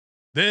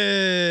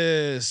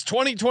This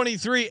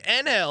 2023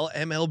 NL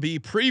MLB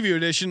preview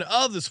edition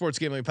of the Sports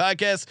Gambling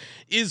Podcast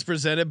is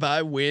presented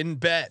by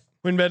WynnBET.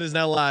 WynnBET is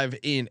now live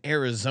in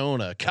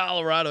Arizona,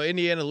 Colorado,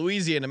 Indiana,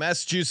 Louisiana,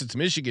 Massachusetts,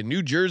 Michigan,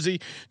 New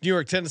Jersey, New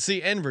York,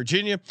 Tennessee, and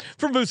Virginia.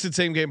 From boosted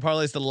same-game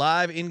parlays to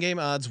live in-game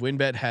odds,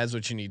 WynnBET has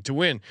what you need to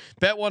win.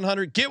 Bet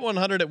 100, get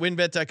 100 at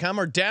WynnBET.com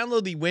or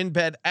download the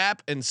WynnBET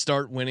app and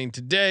start winning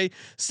today.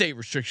 State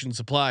restrictions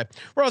apply.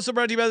 We're also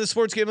brought to you by the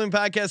Sports Gambling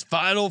Podcast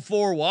Final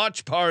Four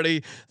Watch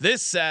Party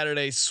this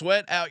Saturday.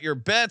 Sweat out your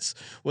bets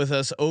with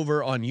us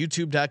over on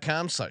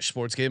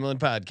YouTube.com/Sports Gambling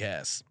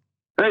Podcast.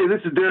 Hey,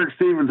 this is Derek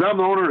Stevens. I'm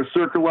the owner of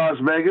Circa Las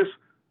Vegas.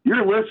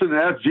 You're listening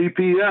to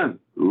FGPN.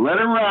 Let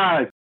it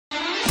ride.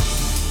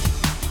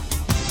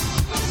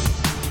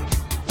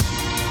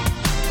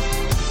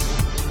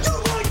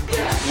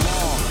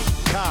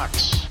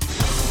 Cox.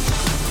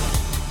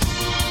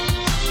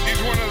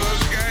 He's one of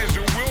those guys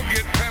who will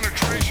get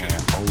penetration.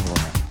 Over.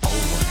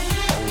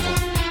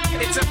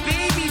 It's a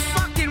baby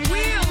fucking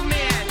wheel,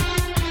 man.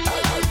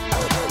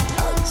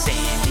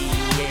 San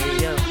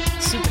Diego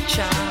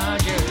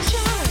Superchargers.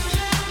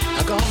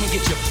 Now go home and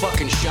get your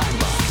fucking shine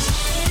box.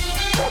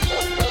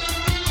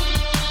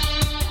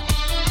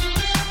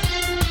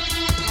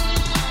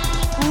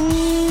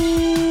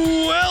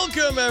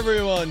 Welcome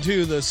everyone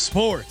to the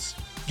Sports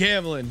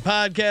Gambling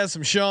Podcast.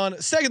 I'm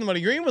Sean, second the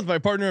money green with my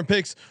partner in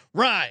picks,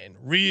 Ryan,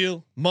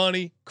 Real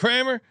Money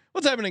Kramer.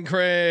 What's happening,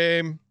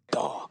 Kramer?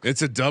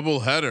 It's a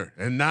double header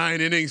and 9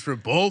 innings for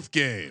both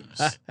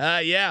games.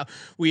 Yeah,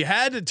 we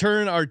had to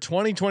turn our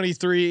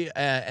 2023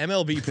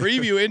 MLB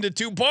preview into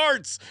 2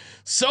 parts.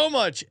 So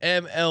much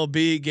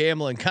MLB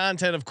gambling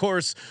content. Of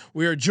course,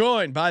 we are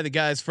joined by the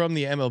guys from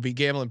the MLB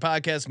Gambling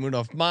Podcast,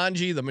 Munaf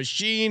Manji, the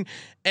Machine,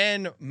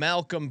 and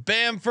Malcolm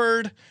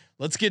Bamford.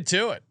 Let's get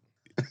to it.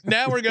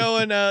 Now we're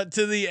going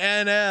to the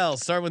NL.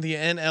 Start with the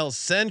NL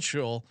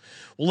Central.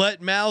 We'll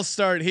let Mal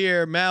start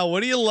here. Mal,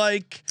 what do you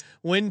like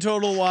win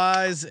total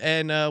wise,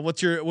 and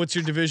what's your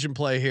division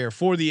play here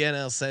for the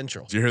NL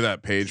Central? Did you hear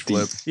that page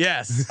flip?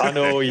 Yes, I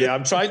know. Yeah,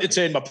 I'm trying to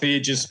turn my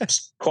pages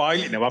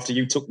quietly now after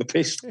you took the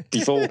piss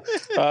before.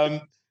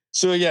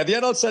 So yeah, the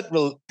NL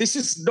Central. This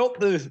is not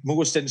the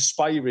most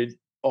inspiring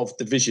of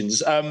divisions.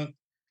 The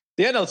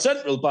NL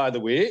Central, by the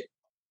way.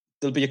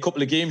 There'll be a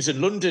couple of games in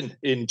London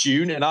in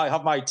June, and I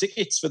have my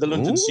tickets for the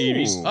London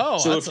series. Oh,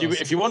 so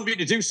if you want me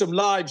to do some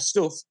live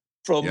stuff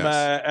from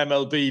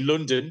MLB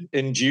London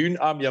in June,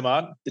 I'm your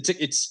man. The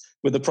tickets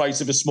were the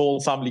price of a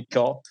small family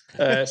car,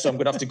 so I'm going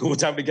to have to go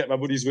down to get my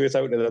money's worth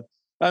out of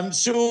them.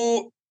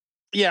 So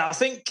yeah, I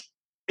think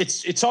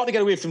it's hard to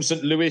get away from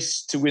St.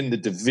 Louis to win the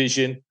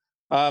division.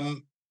 I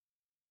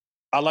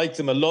like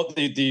them a lot.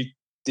 They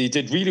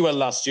did really well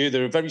last year.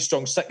 They're a very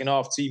strong second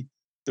half team.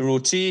 The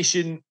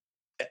rotation.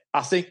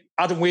 I think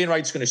Adam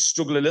Wainwright's going to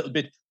struggle a little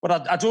bit,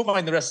 but I don't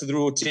mind the rest of the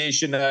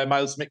rotation.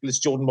 Miles Mikolas,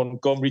 Jordan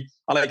Montgomery.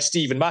 I like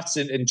Steven Matz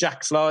and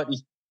Jack Flaherty,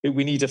 who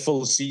we need a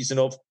full season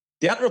of.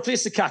 They had to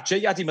replace the catcher,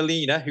 Yadi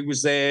Molina, who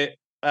was there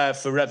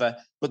forever,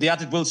 but they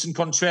added Wilson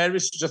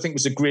Contreras, which I think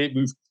was a great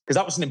move because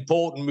that was an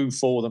important move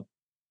for them.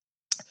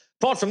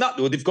 Apart from that,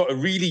 though, they've got a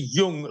really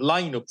young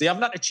lineup. They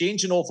haven't had to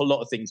change an awful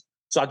lot of things,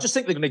 so I just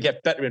think they're going to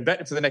get better and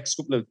better for the next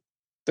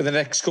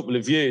couple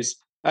of years.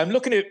 I'm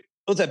looking at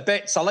other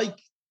bets. I like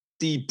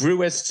the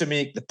Brewers to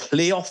make the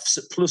playoffs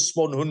at plus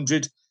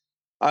 100.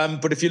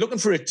 But if you're looking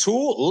for a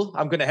total,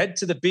 I'm going to head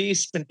to the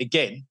basement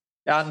again.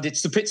 And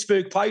it's the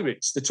Pittsburgh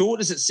Pirates. The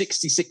total is at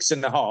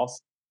 66.5.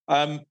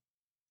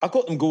 I've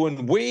got them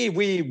going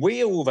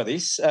way over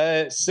this,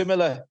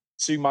 similar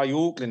to my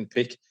Oakland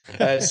pick.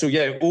 So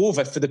yeah,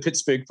 over for the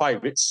Pittsburgh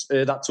Pirates.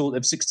 That total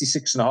of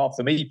 66.5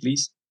 for me,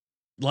 please.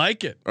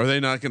 Like it. Are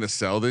they not going to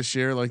sell this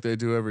year like they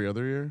do every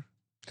other year?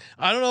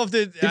 I don't know if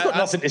they've got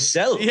nothing to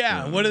sell.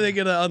 Yeah, what are they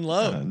going to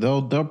unload?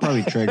 They'll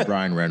probably trade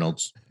Brian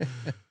Reynolds.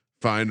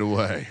 Find a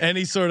way.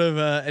 Any sort of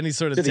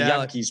to the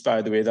Yankees,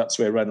 by the way. That's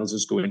where Reynolds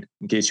is going.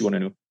 In case you want to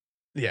know.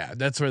 Yeah,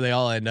 that's where they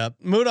all end up.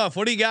 Munaf,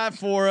 what do you got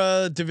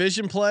for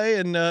division play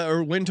and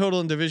or win total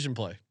and division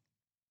play?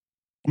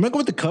 I'm gonna go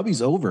with the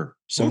Cubbies over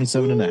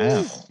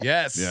 77.5.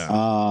 Yes. Yeah.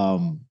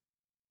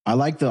 I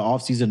like the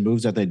offseason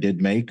moves that they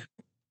did make.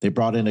 They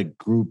brought in a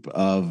group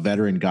of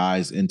veteran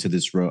guys into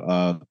this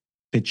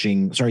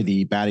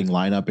the batting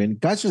lineup, and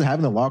guys just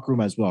having the locker room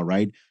as well,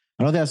 right?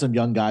 I know they have some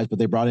young guys, but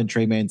they brought in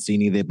Trey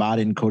Mancini, they brought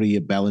in Cody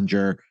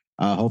Bellinger.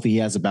 Hopefully he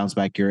has a bounce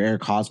back here.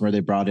 Eric Hosmer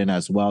they brought in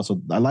as well.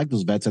 So I like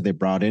those vets that they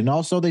brought in.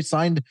 Also, they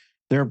signed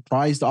their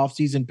prized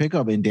offseason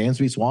pickup in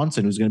Dansby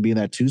Swanson, who's going to be in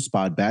that 2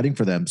 spot batting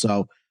for them.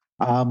 So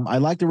I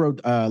like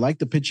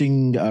the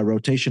pitching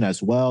rotation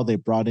as well. They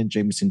brought in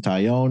Jameson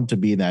Taillon to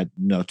be in that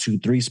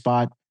 2-3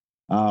 spot.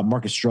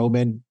 Marcus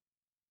Stroman,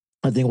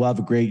 I think will have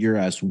a great year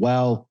as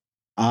well.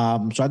 So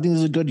I think this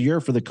is a good year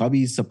for the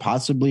Cubbies to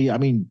possibly,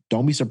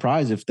 don't be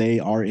surprised if they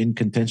are in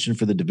contention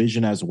for the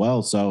division as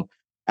well. So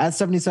at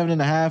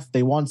 77.5,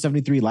 they won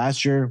 73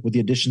 last year with the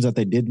additions that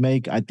they did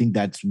make. I think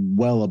that's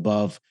well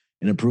above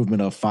an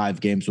improvement of 5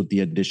 games with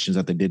the additions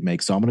that they did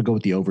make. So I'm going to go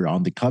with the over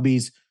on the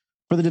Cubbies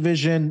for the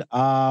division.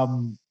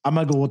 I'm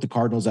going to go with the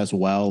Cardinals as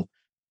well.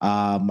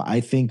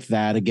 I think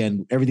that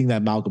again, everything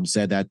that Malcolm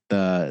said, that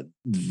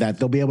that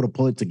they'll be able to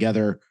pull it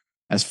together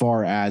as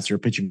far as your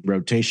pitching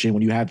rotation.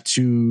 When you have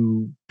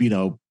two,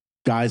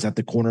 guys at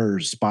the corner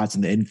spots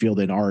in the infield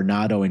and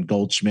Arenado and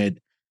Goldschmidt,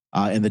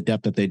 and the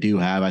depth that they do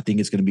have, I think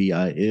it's going to be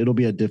it'll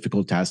be a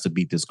difficult task to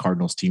beat this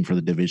Cardinals team for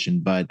the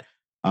division. But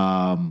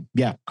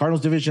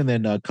Cardinals division,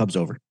 then Cubs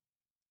over.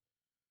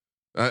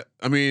 I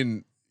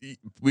mean,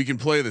 we can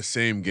play the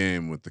same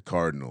game with the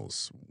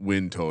Cardinals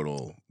win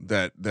total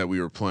that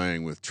we were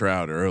playing with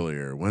Trout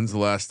earlier. When's the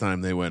last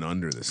time they went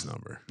under this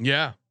number?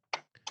 Yeah.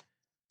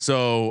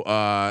 So,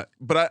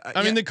 but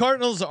I mean, the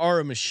Cardinals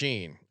are a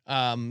machine.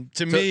 Me,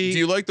 do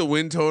you like the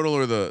win total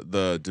or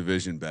the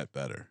division bet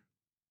better,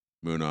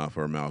 Moonoff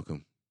or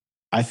Malcolm?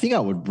 I think I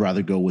would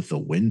rather go with the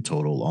win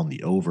total on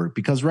the over,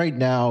 because right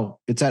now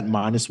it's at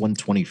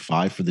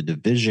 -125 for the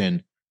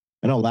division.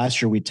 I know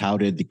last year we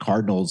touted the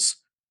Cardinals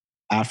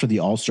after the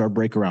All-Star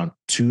break around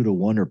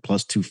 2-1 or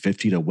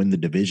 +250 to win the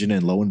division.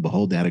 And lo and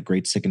behold, they had a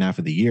great second half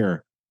of the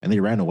year and they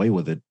ran away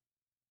with it.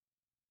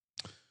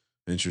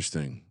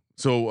 Interesting.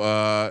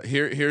 So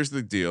here's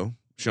the deal,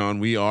 Sean.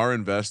 We are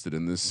invested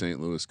in this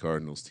St. Louis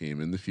Cardinals team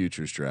in the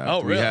futures draft.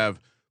 Oh, really? We have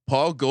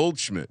Paul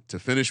Goldschmidt to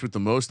finish with the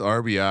most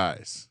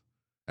RBIs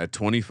at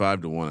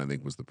 25-1, I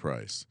think was the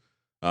price.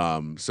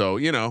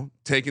 So,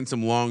 taking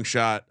some long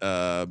shot.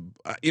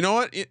 You know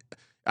what?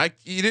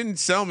 You didn't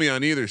sell me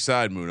on either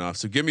side, Moonoff.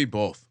 So give me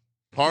both.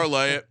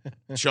 Parlay it.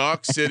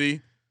 Chalk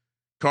City.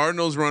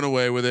 Cardinals run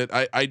away with it.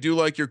 I do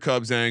like your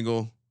Cubs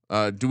angle.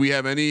 Do we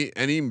have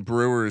any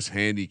Brewers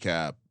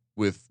handicap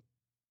with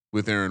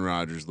Aaron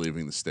Rodgers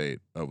leaving the state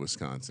of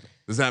Wisconsin?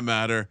 Does that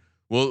matter?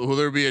 Will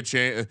there be a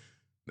change?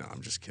 No,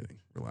 I'm just kidding.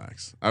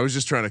 Relax. I was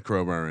just trying to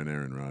crowbar in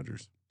Aaron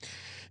Rodgers.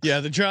 Yeah,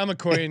 the drama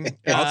queen.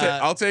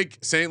 I'll take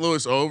St.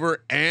 Louis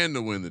over and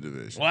to win the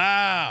division.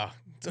 Wow.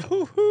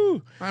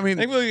 Woo-hoo. I mean,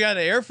 I think we got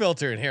an air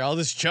filter in here. All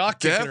this chalk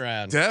kicking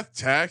around. Death,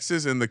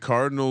 taxes, and the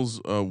Cardinals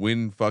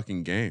win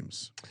fucking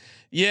games.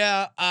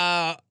 Yeah.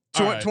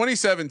 So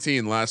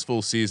 2017, last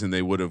full season,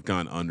 they would have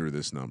gone under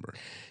this number.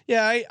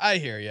 Yeah, I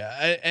hear you,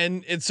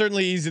 and it's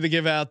certainly easy to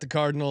give out the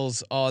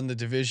Cardinals on the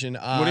division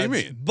odds. What do you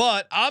mean?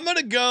 But I'm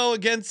gonna go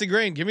against the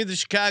grain. Give me the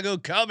Chicago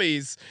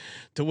Cubbies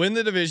to win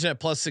the division at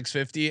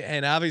 +650,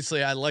 and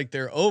obviously I like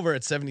their over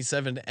at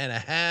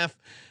 77.5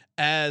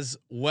 as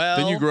well.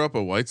 Didn't you grow up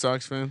a White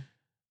Sox fan?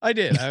 I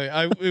did.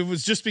 It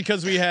was just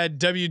because we had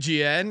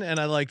WGN and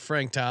I like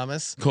Frank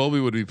Thomas. Colby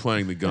would be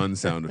playing the gun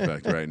sound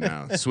effect right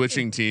now.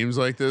 Switching teams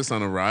like this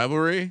on a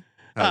rivalry.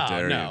 How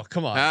dare you?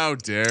 Come on. How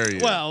dare you?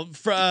 Well,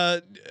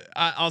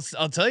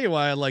 I'll tell you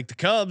why I like the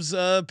Cubs.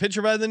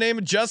 Pitcher by the name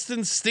of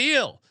Justin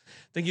Steele.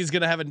 I think he's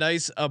going to have a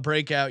nice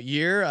breakout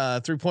year.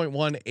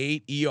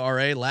 3.18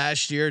 ERA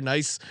last year.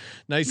 Nice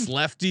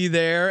lefty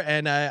there,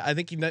 and I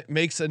think he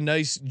makes a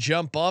nice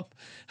jump up.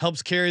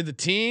 Helps carry the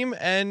team,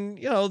 and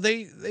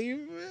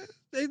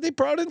they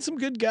brought in some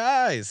good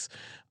guys.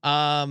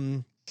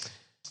 I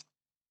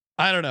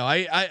don't know.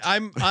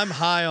 I'm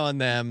high on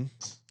them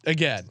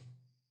again.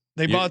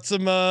 They bought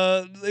some.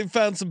 They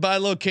found some buy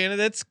low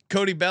candidates: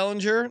 Cody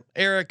Bellinger,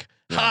 Eric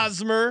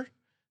Hosmer,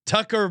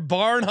 Tucker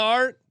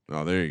Barnhart.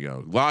 Oh, there you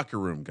go. Locker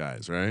room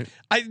guys, right?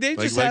 They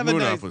just have a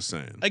nice, was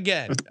saying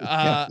again.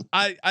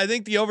 I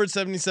think the over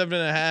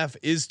 77.5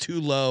 is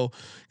too low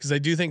because I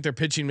do think their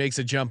pitching makes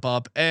a jump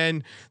up,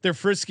 and they're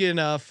frisky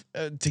enough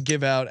to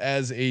give out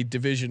as a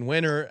division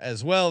winner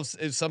as well.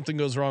 If something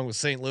goes wrong with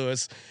St.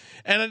 Louis,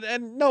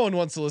 and no one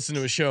wants to listen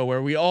to a show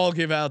where we all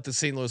give out the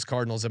St. Louis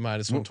Cardinals at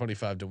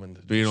 -125 to win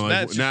the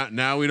division.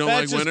 Now we don't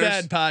like winners.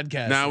 That's bad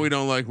podcast. Now we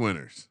don't like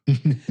winners.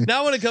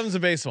 Now when it comes to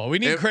baseball, we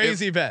need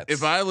crazy bets.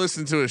 If I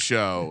listen to a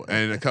show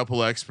and a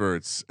couple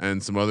experts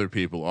and some other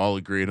people all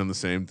agreed on the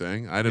same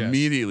thing, I'd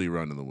immediately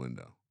run to the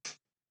window.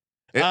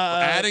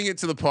 Adding it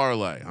to the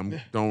parlay.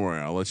 Don't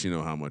worry, I'll let you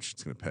know how much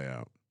it's going to pay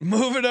out.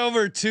 Moving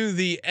over to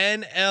the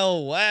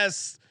NL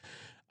West.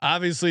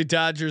 Obviously,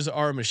 Dodgers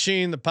are a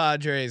machine. The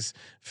Padres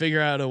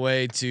figure out a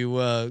way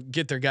to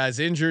get their guys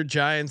injured.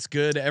 Giants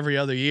good every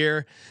other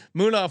year.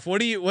 Moonoff,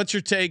 what's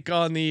your take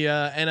on the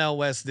NL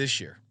West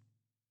this year?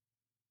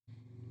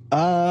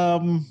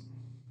 I'm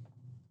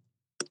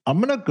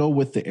gonna go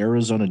with the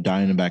Arizona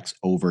Diamondbacks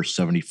over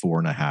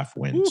 74.5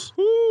 wins.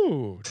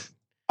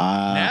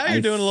 Now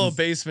you're doing a little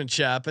basement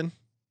shopping.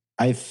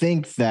 I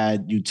think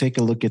that you take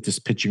a look at this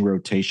pitching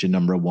rotation.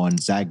 Number one,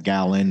 Zach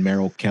Gallen,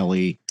 Merrill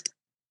Kelly.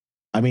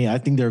 I mean, I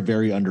think they're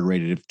very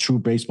underrated. If true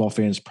baseball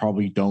fans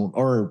probably don't,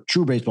 or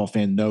true baseball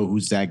fans know who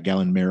Zach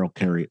Gallen, Merrill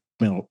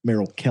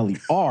Kelly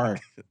are.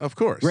 Of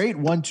course. Great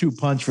 1-2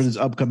 punch for this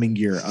upcoming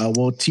year.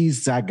 We'll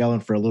tease Zach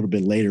Gallen for a little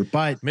bit later,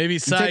 but maybe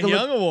Cy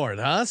Young Award,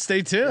 huh?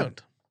 Stay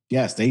tuned.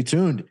 Yeah, stay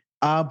tuned.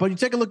 But you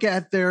take a look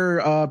at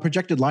their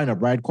projected lineup,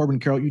 right? Corbin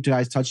Carroll, you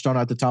guys touched on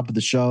at the top of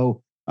the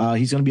show.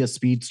 He's going to be a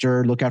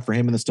speedster. Look out for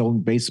him in the stolen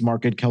base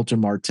market.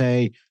 Kelton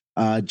Marte,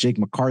 Jake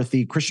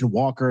McCarthy, Christian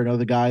Walker,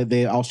 another guy.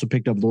 They also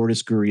picked up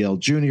Lourdes Gurriel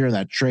Jr. in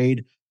that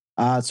trade.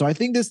 So I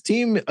think this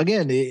team,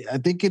 again, I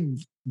think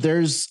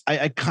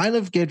I kind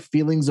of get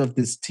feelings of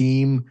this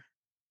team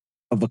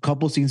of a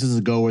couple seasons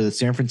ago where the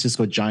San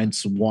Francisco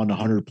Giants won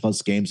 100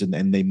 plus games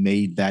and they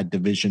made that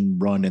division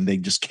run and they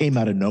just came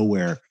out of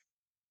nowhere.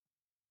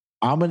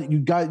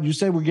 You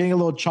said we're getting a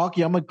little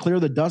chalky. I'm gonna clear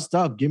the dust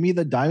up. Give me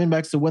the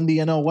Diamondbacks to win the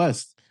NL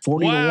West.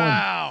 40 to 1.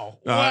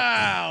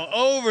 Wow.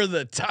 Over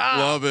the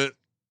top.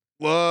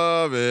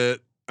 Love it.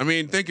 I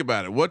mean, think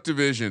about it. What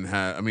division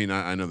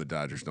I know the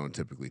Dodgers don't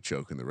typically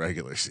choke in the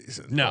regular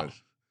season. No.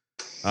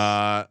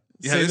 But,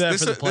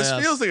 this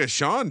feels like a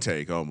Sean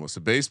take, almost a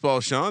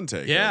baseball Sean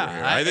take.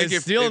 Yeah, I think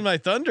it's stealing my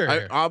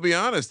thunder. I'll be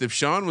honest. If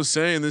Sean was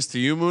saying this to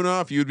you,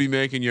 Munaf, you'd be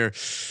making your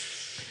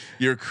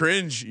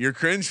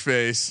cringe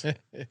face.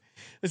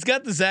 It's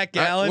got the Zach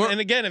Gallen, and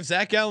again, if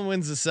Zach Gallen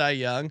wins the Cy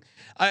Young,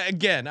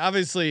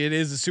 obviously it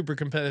is a super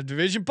competitive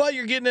division, but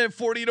you're getting it at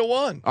 40 to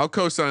 1. I'll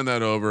co-sign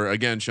that over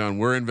again, Sean.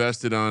 We're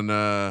invested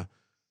on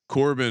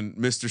Corbin,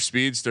 Mr.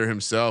 Speedster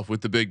himself,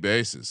 with the big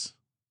bases.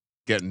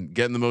 Getting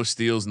the most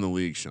steals in the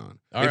league, Sean.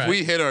 If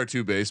we hit our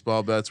 2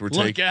 baseball bets, we're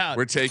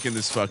taking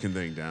this fucking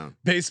thing down.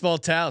 Baseball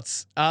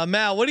touts.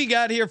 Mal, what do you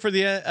got here for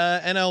the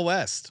NL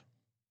West?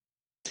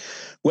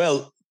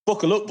 Well,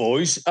 buckle up,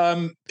 boys,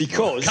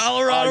 because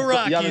Colorado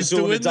Rockies Rockies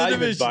to win the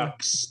division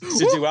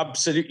to do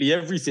absolutely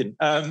everything.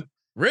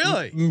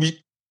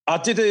 Really? I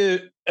did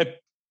a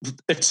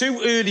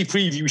too early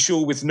preview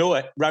show with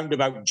Noah round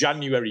about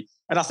January,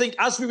 and I think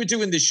as we were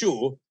doing the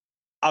show,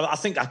 I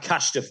think I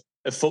cashed a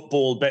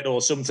football bet or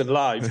something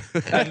live.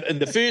 and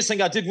the first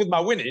thing I did with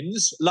my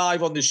winnings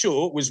live on the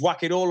show was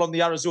whack it all on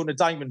the Arizona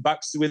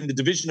Diamondbacks to win the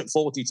division at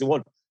 40 to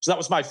 1. So that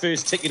was my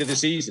first ticket of the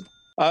season.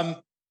 I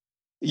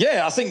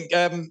think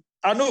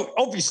I know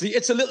obviously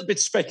it's a little bit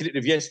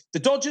speculative. Yes, the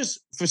Dodgers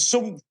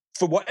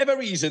for whatever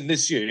reason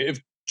this year have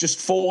just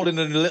fallen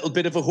in a little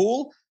bit of a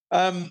hole.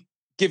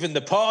 Given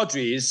the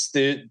Padres,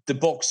 the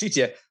box seat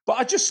here, but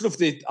I just love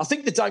I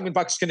think the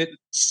Diamondbacks can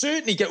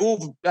certainly get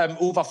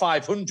over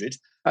 500.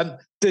 And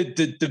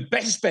the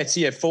best bet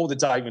here for the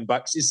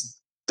Diamondbacks is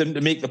them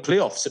to make the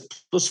playoffs at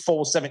plus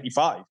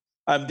 475.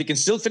 They can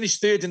still finish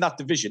third in that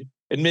division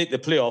and make the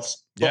playoffs.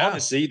 But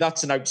honestly,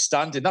 that's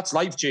that's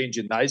life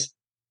changing, guys.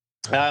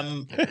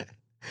 I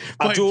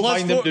don't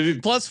mind them to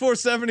plus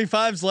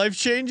 475 is life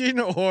changing,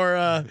 or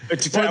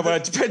it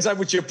depends on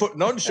what you're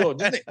putting on, Sean,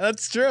 doesn't it?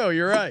 That's true.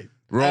 You're right.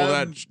 Roll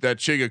that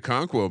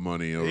Chigaconquo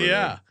money over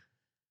there.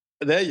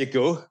 There you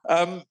go.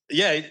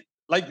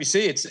 Like we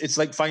say, it's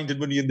like finding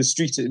money in the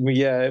street, and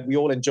we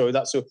all enjoy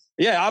that. So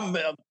I'm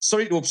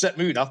sorry to upset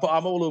Munaf, but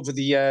I'm all over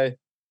the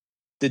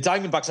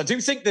Diamondbacks. I do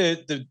think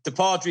the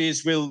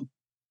Padres will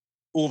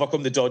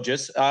overcome the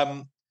Dodgers.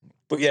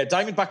 But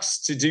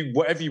Diamondbacks to do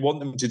whatever you want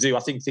them to do. I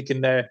think they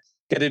can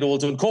get it all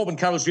done. Corbin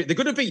Carroll's they're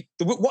going to be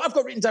what I've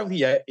got written down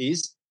here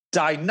is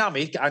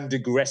dynamic and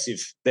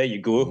aggressive. There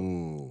you go.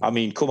 Ooh. I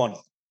mean, come on.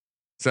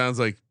 Sounds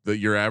like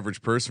your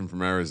average person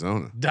from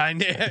Arizona.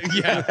 Dynamic,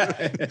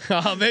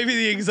 maybe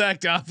the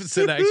exact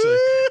opposite, actually.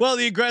 Well,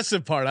 the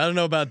aggressive part. I don't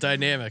know about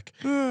dynamic.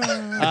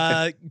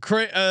 Okay,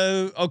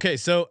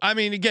 so I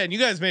mean, again, you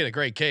guys made a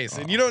great case,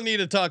 and you don't need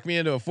to talk me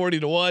into a 40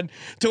 to 1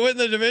 to win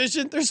the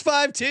division. There's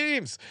 5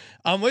 teams.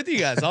 I'm with you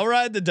guys. I'll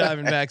ride the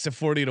Diamondbacks at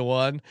 40 to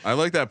 1. I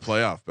like that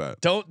playoff bet.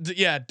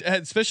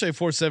 Especially at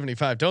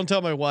 475. Don't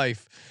tell my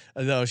wife.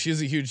 No,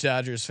 she's a huge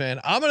Dodgers fan.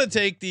 I'm gonna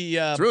take the.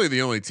 It's really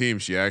the only team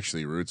she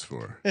actually roots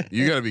for.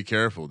 You got to be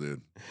careful,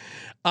 dude.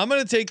 I'm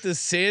gonna take the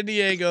San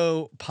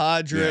Diego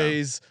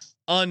Padres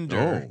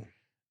under.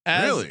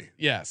 Oh, really?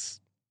 Yes.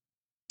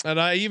 And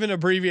I even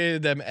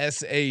abbreviated them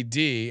SAD,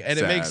 and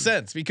it makes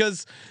sense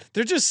because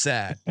they're just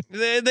sad.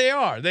 They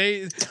are.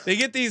 They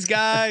get these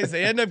guys.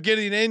 They end up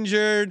getting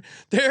injured.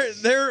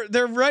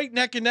 They're right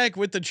neck and neck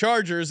with the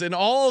Chargers, and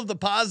all of the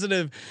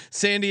positive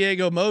San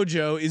Diego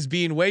mojo is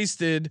being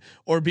wasted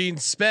or being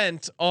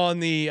spent on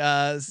the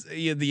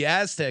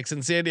Aztecs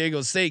and San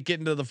Diego State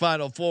getting to the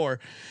Final Four.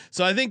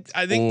 So I think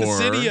the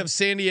city of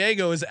San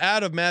Diego is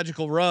out of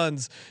magical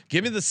runs.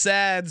 Give me the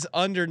Sads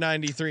under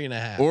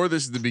 93.5. Or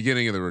this is the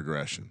beginning of the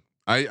regression.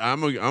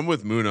 I'm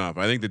with Munaf.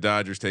 I think the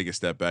Dodgers take a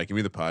step back. Give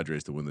me the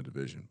Padres to win the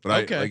division.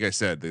 But like I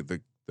said, the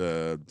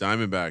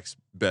Diamondbacks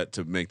bet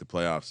to make the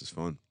playoffs is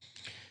fun.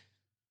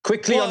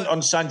 Quickly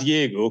on San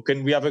Diego,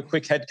 can we have a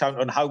quick head count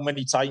on how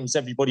many times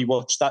everybody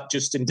watched that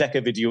Justin Decker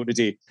video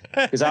today?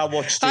 Because I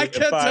watched it. I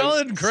kept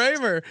telling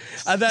Kramer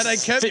that I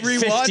kept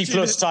rewatching 50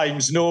 plus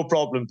times, no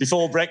problem.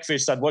 Before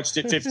breakfast, I'd watched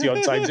it 50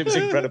 odd times. It was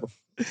incredible.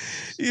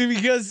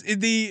 Because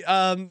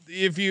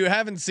if you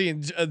haven't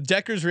seen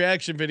Decker's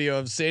reaction video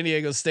of San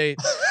Diego State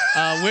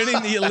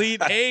winning the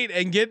Elite Eight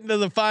and getting to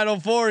the Final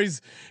Four,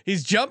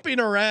 he's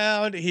jumping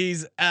around,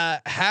 he's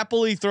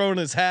happily throwing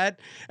his hat,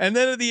 and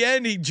then at the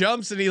end he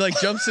jumps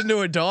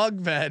into a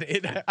dog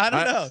bed. I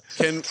don't know.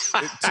 It's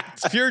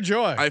pure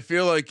joy. I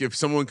feel like if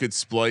someone could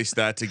splice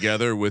that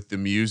together with the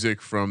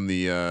music from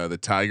the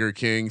Tiger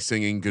King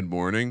singing "Good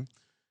Morning,"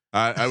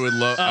 I would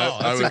love.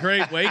 That's a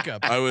great wake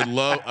up. I would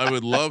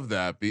love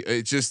that.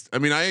 It's just, I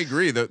mean, I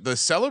agree. The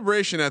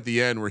celebration at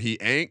the end where he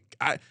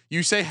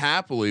you say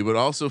happily, but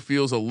also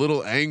feels a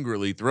little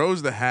angrily.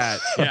 Throws the hat,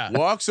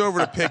 walks over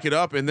to pick it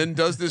up, and then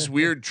does this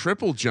weird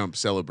triple jump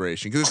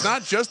celebration because it's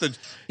not just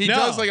he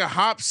does like a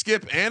hop,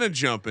 skip, and a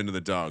jump into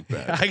the dog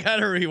bed. I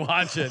gotta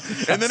rewatch it,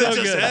 and then it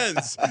just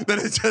ends. Then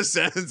it just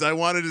ends. I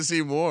wanted to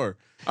see more.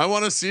 I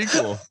want a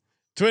sequel.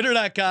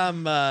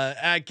 Twitter.com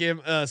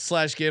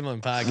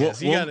 /gambling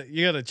podcast.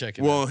 You gotta check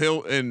it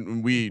out.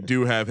 And we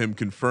do have him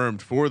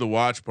confirmed for the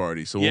watch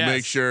party, so we'll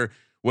make sure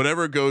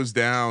whatever goes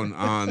down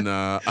on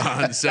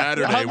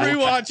Saturday. I'm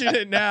rewatching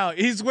it now.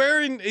 He's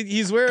wearing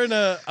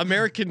a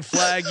American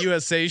flag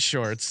USA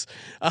shorts.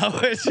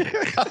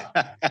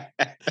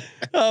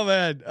 Oh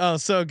man,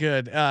 so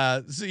good.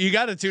 So you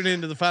got to tune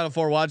into the Final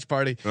Four watch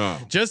party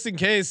just in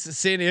case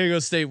San Diego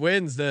State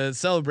wins. The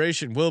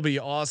celebration will be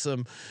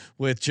awesome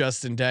with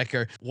Justin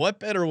Decker. What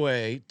better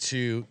way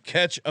to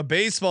catch a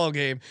baseball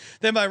game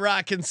than by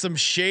rocking some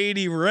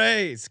Shady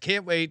Rays?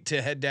 Can't wait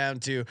to head down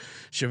to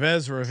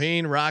Chavez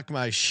Ravine, rock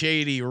my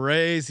Shady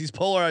Rays. These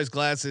polarized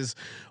glasses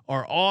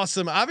are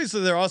awesome.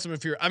 Obviously they're awesome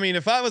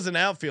if I was an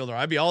outfielder,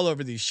 I'd be all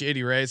over these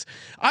Shady Rays.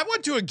 I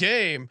went to a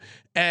game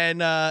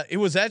and it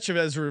was at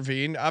Chavez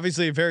Ravine,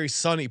 obviously a very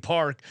sunny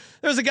park.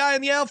 There's a guy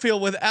in the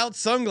outfield without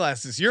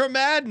sunglasses. You're a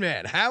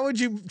madman. How would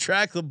you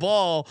track the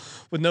ball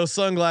with no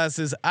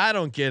sunglasses? I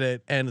don't get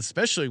it. And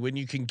especially when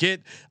you can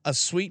get a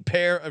sweet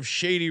pair of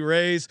Shady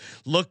Rays,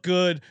 look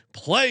good,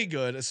 play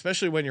good,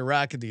 especially when you're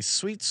rocking these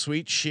sweet,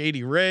 sweet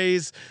Shady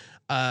Rays.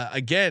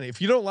 Again, if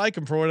you don't like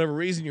them for whatever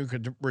reason, you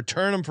could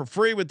return them for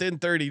free within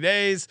 30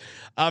 days.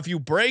 If you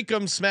break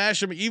them, smash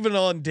them, even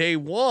on day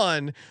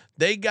one,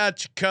 they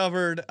got you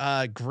covered.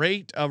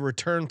 Great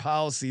return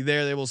policy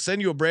there. They will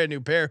send you a brand new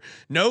pair.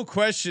 No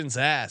questions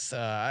asked.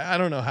 I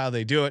don't know how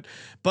they do it,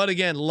 but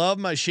again, love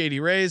my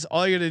Shady Rays.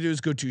 All you got to do is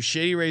go to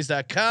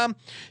shadyrays.com.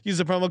 Use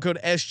the promo code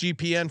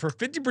SGPN for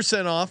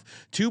 50% off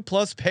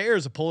 2+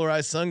 pairs of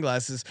polarized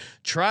sunglasses.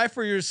 Try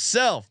for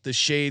yourself the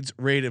shades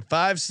rated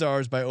 5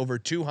 stars by over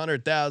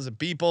 200,000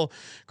 people.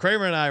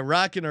 Kramer and I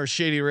rocking our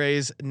Shady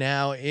Rays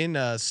now in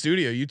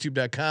studio,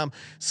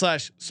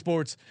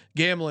 youtube.com/sports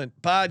gambling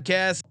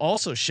podcast.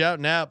 Also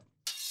shouting out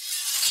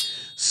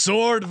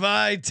Sword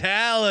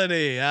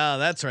Vitality. Oh,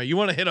 that's right. You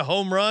want to hit a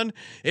home run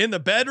in the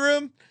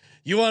bedroom?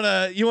 You want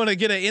to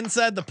get an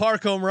inside the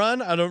park home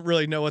run? I don't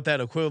really know what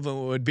that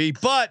equivalent would be,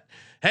 but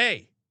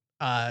hey,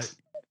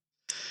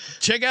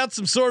 check out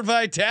some Sword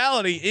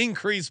Vitality.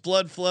 Increase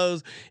blood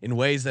flows in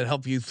ways that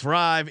help you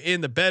thrive in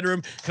the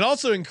bedroom. Can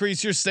also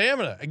increase your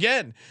stamina.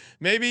 Again,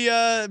 maybe you're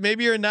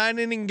a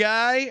 9-inning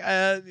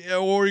guy,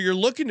 or you're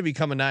looking to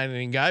become a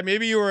 9-inning guy.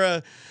 Maybe you were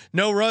a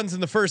no runs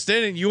in the first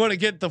inning. You want to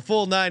get the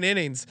full 9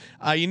 innings.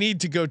 You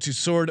need to go to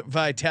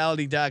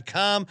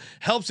swordvitality.com.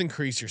 Helps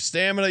increase your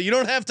stamina. You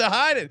don't have to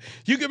hide it.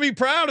 You can be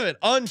proud of it.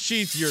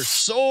 Unsheath your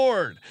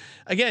sword.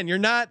 Again, you're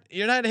not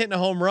hitting a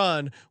home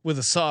run with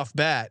a soft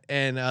bat,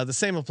 and the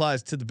same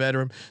applies to the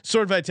bedroom.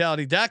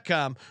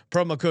 Swordvitality.com,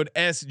 promo code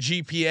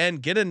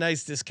SGPN. Get a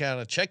nice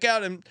discount at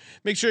checkout, and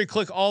make sure you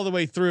click all the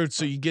way through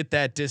so you get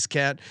that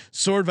discount.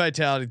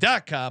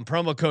 Swordvitality.com,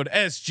 promo code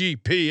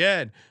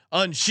SGPN.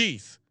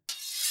 Unsheath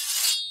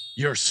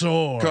your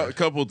sword.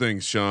 Couple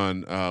things,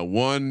 Sean.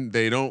 One,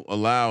 they don't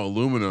allow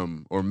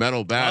aluminum or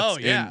metal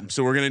bats.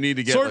 So we're gonna need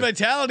to get Sword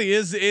Vitality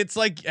it's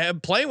like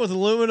playing with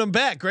aluminum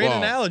bat. Great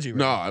analogy.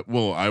 Right?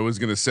 No, I was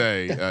gonna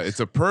say it's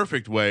a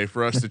perfect way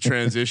for us to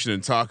transition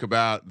and talk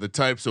about the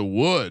types of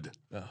wood.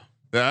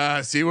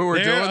 See what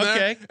we're doing there?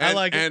 Okay, I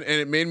like it. And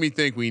it made me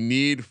think we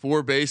need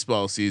for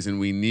baseball season.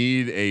 We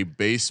need a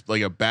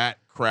bat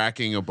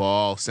cracking a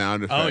ball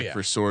sound effect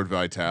for Sword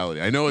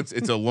Vitality. I know it's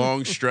a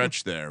long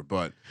stretch there,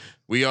 but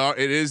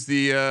it is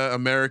the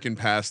American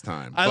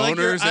pastime.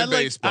 Boners and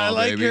baseball. I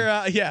like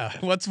baby. your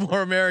what's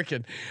more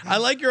American? I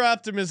like your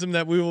optimism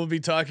that we will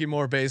be talking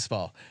more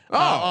baseball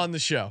on the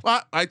show.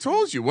 I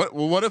told you.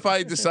 What if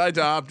I decide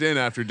to opt in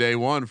after day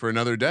one for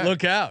another day?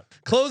 Look out.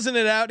 Closing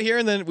it out here,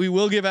 and then we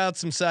will give out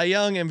some Cy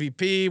Young,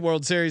 MVP,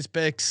 World Series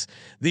picks,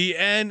 the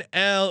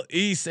NL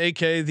East,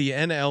 aka the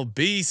NL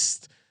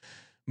Beast.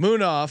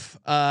 Moonoff,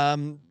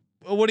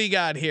 what do you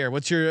got here?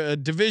 What's your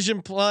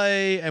division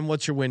play, and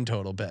what's your win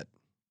total bet?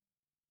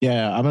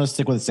 Yeah, I'm going to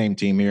stick with the same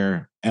team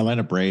here.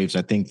 Atlanta Braves.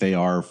 I think they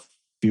are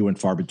few and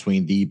far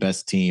between the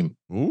best team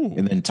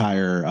in the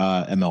entire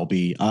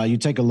MLB. You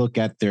take a look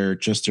at their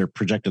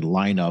projected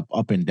lineup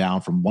up and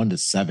down from 1 to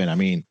 7. I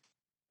mean,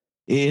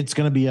 it's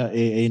going to be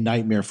a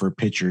nightmare for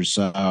pitchers.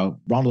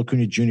 Ronald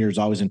Acuna Jr. is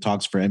always in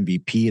talks for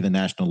MVP in the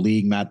National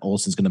League. Matt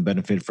Olson's going to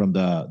benefit from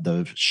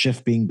the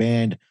shift being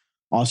banned.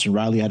 Austin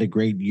Riley had a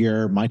great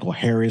year. Michael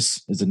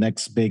Harris is the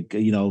next big,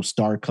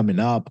 star coming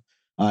up.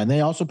 And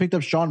they also picked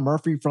up Sean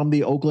Murphy from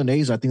the Oakland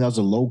A's. I think that was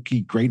a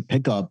low-key great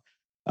pickup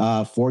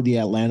for the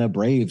Atlanta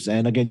Braves.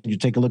 And again, you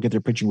take a look at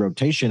their pitching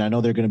rotation. I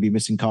know they're going to be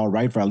missing Kyle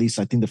Wright for at least,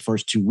 I think, the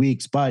first 2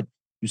 weeks, but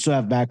you still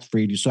have Max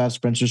Fried, you still have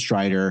Spencer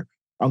Strider.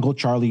 Uncle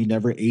Charlie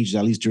never aged,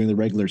 at least during the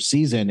regular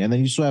season. And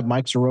then you still have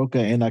Mike Soroka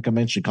and, like I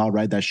mentioned, Kyle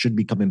Wright that should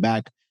be coming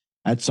back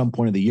at some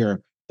point of the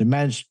year.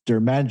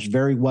 They're managed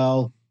very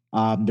well.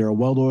 They're a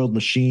well-oiled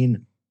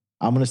machine.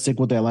 I'm going to stick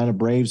with the Atlanta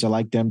Braves. I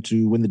like them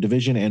to win the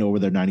division and over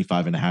their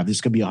 95.5.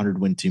 This could be a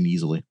 100-win team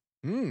easily.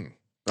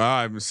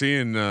 I'm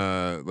seeing,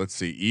 let's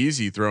see,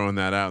 Easy throwing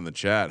that out in the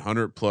chat.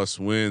 100+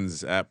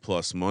 wins at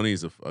plus money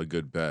is a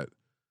good bet.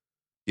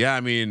 Yeah,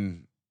 I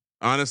mean,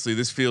 honestly,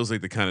 this feels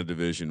like the kind of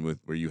division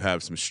where you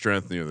have some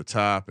strength near the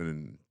top,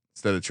 and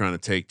instead of trying to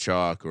take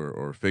chalk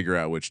or figure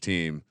out which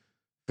team,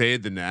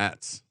 fade the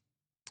Nats.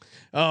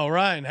 Oh,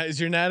 Ryan, is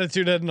your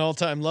Natitude at an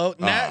all-time low?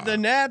 The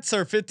Nats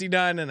are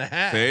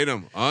 59.5. Fade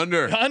them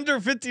under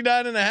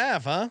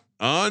 59.5, huh?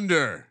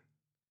 Under.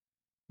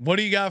 What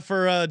do you got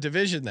for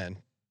division then?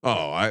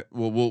 Oh,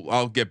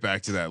 I'll get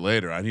back to that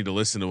later. I need to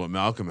listen to what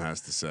Malcolm has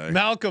to say.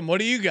 Malcolm, what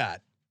do you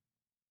got?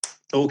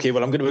 Okay,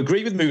 well, I'm going to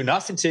agree with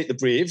Munaf and take the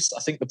Braves.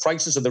 I think the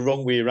prices are the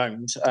wrong way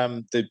around.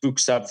 The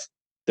books have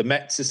the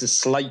Mets as a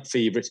slight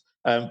favourite,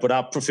 but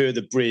I prefer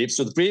the Braves.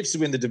 So the Braves to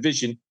win the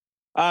division.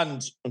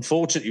 And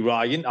unfortunately,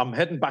 Ryan, I'm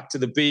heading back to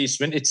the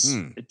basement.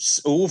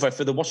 It's over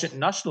for the Washington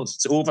Nationals.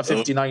 It's over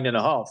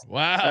 59.5.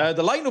 Wow.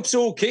 The lineup's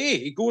okay.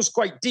 It goes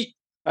quite deep.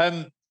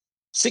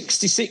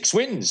 66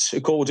 wins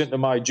according to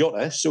my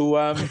jotter. So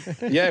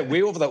yeah,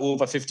 way over that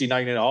over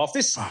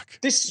 59.5.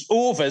 This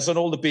overs on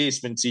all the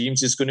basement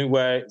teams is going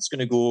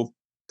to go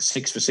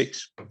 6 for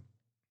 6.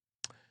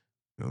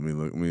 Let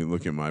me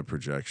look at my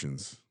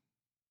projections.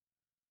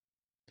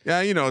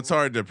 Yeah, it's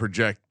hard to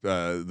project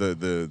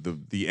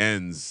the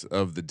ends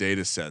of the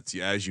data sets.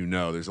 Yeah, as you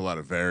know, there's a lot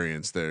of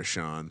variance there,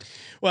 Sean.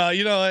 Well,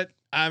 you know what?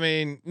 I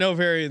mean, no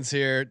variance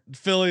here.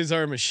 Phillies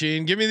are a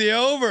machine. Give me the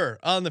over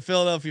on the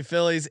Philadelphia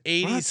Phillies,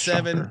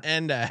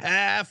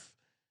 87.5.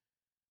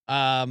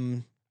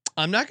 I'm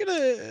not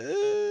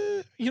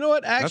gonna. You know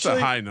what? Actually, that's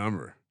a high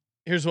number.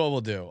 Here's what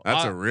we'll do.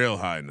 That's a real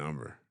high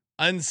number.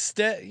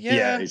 Instead,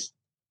 yeah.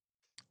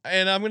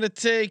 And I'm gonna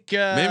take.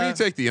 Maybe you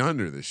take the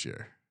under this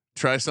year.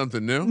 Try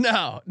something new.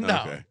 No.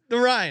 Okay. The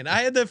Ryan.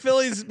 I had the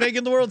Phillies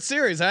making the World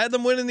Series. I had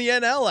them winning the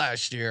NL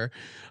last year.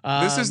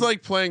 This is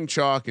like playing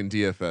chalk in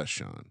DFS,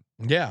 Sean.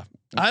 Yeah.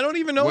 I don't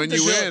even know when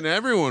you win,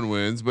 everyone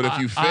wins. But if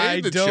you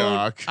fade the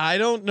chalk, I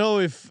don't know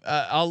if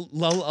I'll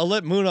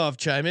let Munaf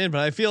chime in,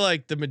 but I feel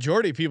like the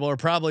majority of people are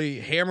probably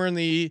hammering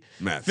the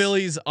Mets.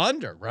 Phillies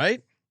under,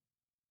 right?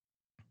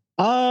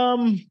 Yeah,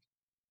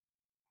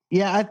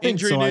 I think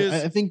Injury so. news.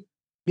 I think,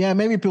 yeah,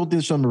 maybe people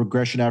did some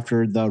regression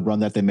after the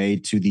run that they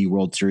made to the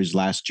World Series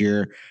last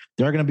year.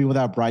 They're going to be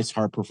without Bryce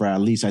Harper for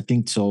at least, I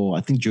think so. I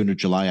think June or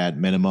July at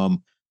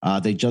minimum.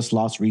 They just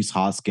lost Reese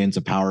Hoskins,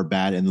 a power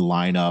bat in the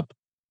lineup.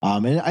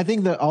 And I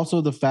think that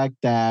also the fact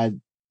that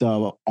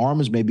the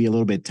arms may be a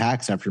little bit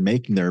taxed after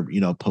making their,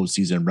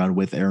 postseason run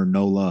with Aaron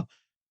Nola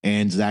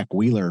and Zach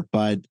Wheeler.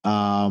 But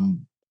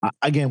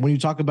again, when you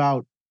talk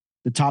about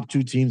the top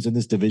two teams in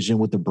this division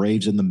with the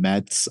Braves and the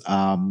Mets,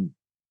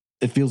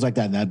 it feels like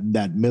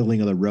that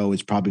middling of the row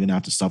is probably going to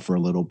have to suffer a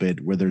little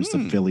bit, whether it's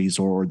the Phillies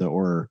or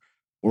the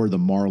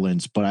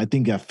Marlins. But I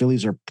think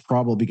Phillies are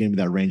probably going to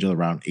be that range of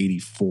around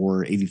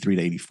 83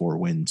 to 84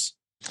 wins.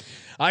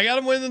 I got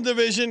them winning the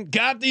division,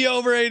 got the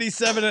over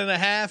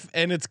 87.5,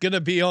 and it's going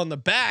to be on the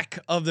back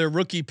of their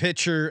rookie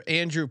pitcher,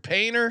 Andrew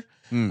Painter.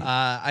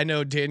 I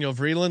know Daniel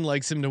Vreeland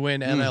likes him to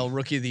win NL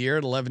Rookie of the Year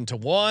at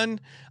 11-1.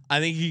 I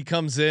think he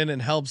comes in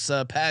and helps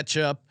patch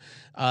up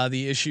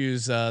the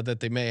issues that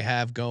they may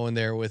have going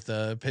there with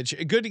pitch.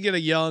 Good to get a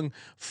young,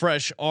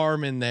 fresh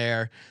arm in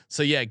there.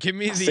 So yeah, give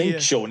me the. I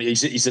think Sean,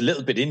 he's a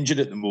little bit injured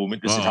at the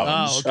moment. As it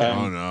happens. Okay.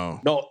 Oh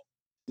no.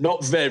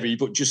 Not very,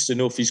 but just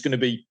enough. He's going to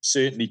be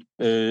certainly.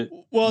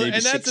 Well,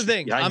 and that's the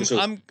thing.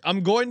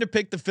 I'm going to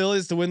pick the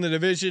Phillies to win the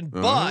division,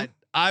 but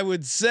I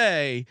would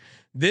say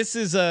this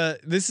is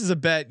a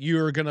bet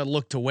you're going to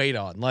look to wait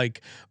on,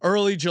 like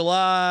early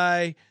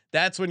July.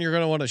 That's when you're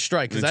going to want to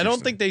strike, because I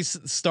don't think they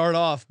start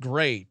off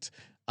great,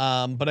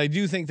 but I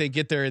do think they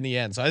get there in the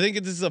end. So I think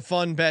this is a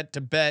fun bet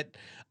to bet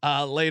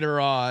later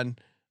on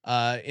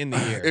in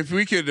the year. If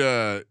we could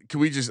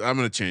we just? I'm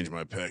going to change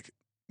my pick.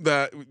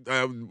 That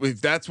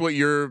if that's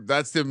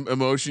the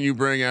emotion you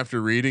bring after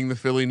reading the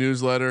Philly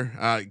newsletter,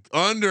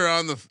 under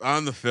on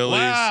the Phillies.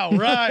 Wow,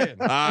 Ryan.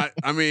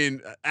 I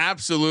mean,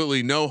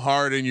 absolutely no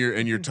heart in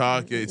your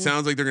talk. It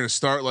sounds like they're going to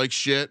start like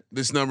shit.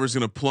 This number is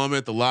going to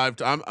plummet. The live,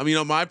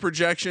 my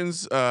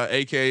projections,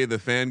 aka the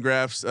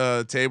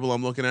FanGraphs table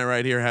I'm looking at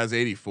right here has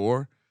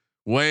 84,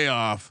 way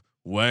off.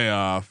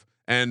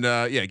 And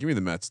yeah, give me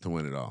the Mets to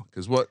win it all,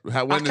 because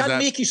I can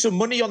make you some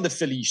money on the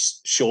Phillies,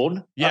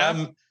 Sean.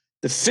 Yeah.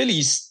 The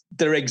Phillies,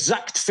 their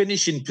exact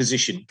finishing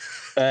position,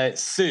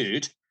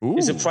 third,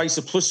 is a price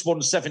of plus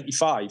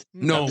 175.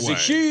 No There's way. a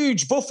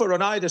huge buffer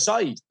on either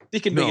side. They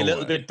can be a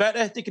little bit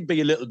better. They can be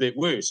a little bit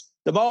worse.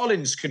 The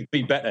Marlins could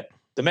be better.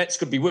 The Mets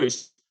could be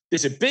worse.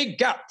 There's a big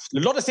gap.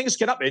 A lot of things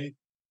can happen,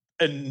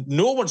 and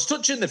no one's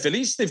touching the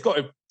Phillies. They've got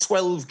a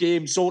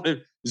 12-game sort of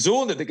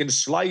zone that they can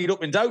slide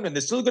up and down, and they're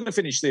still going to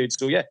finish third.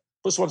 So yeah,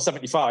 plus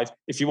 175.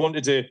 If you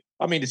wanted to,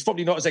 it's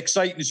probably not as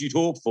exciting as you'd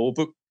hope for,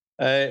 but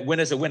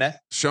Winner's a winner.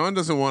 Sean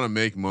doesn't want to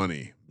make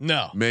money.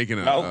 No, Making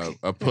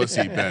a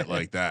pussy bet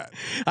like that.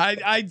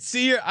 I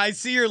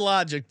see your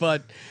logic,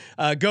 but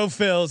go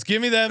Phils.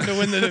 Give me them to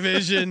win the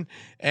division,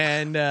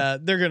 and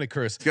they're gonna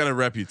cruise. He's got a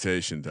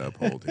reputation to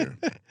uphold here.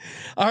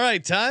 All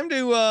right, time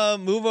to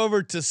move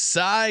over to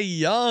Cy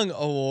Young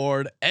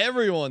Award,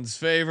 everyone's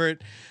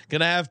favorite.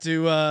 Gonna have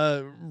to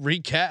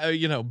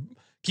recap,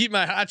 keep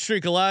my hot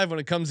streak alive when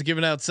it comes to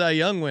giving out Cy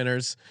Young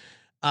winners.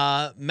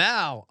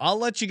 Mal, I'll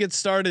let you get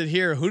started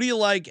here. Who do you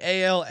like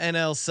AL,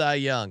 NL, Cy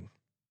Young?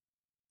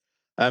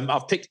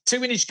 I've picked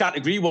two in each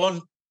category.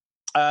 One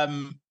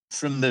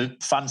from the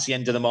fancy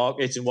end of the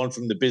market and one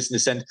from the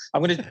business end.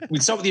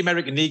 We'll start with the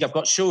American League. I've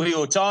got Shohei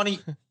Ohtani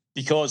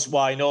because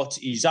why not?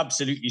 He's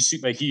absolutely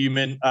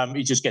superhuman.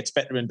 He just gets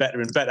better and better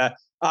and better,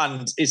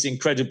 and is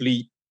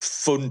incredibly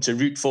fun to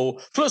root for.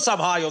 Plus, I'm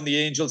high on the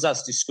Angels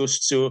as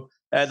discussed, so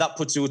that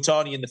puts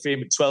Ohtani in the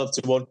frame at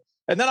 12-1.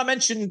 And then I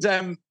mentioned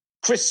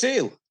Chris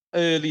Sale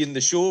early in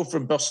the show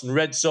from Boston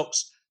Red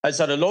Sox. Has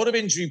had a lot of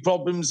injury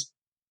problems,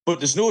 but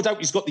there's no doubt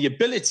he's got the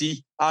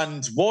ability.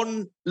 And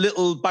one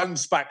little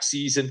bounce back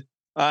season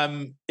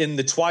in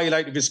the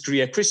twilight of his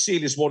career, Chris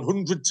Sale is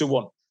 100-1 to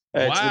win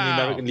the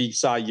American League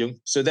Cy Young.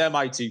 So they're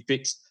my two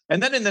picks.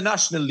 And then in the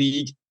National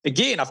League,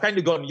 again, I've kind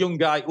of gone young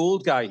guy,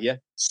 old guy here.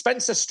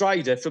 Spencer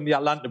Strider from the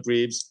Atlanta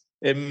Braves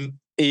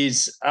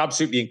is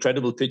absolutely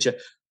incredible pitcher.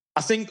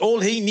 I think all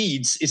he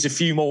needs is a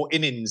few more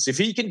innings. If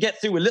he can get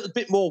through a little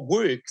bit more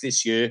work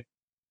this year,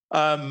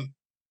 the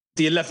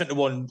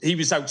 11-1, he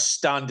was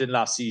outstanding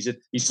last season.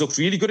 He's looked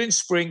really good in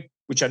spring,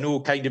 which I know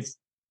kind of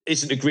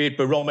isn't a great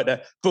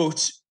barometer,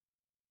 but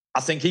I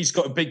think he's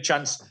got a big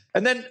chance.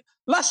 And then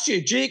last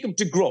year, Jacob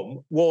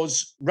deGrom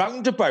was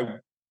roundabout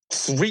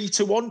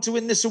 3-1 to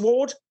win this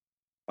award.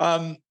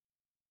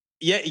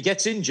 He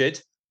gets injured,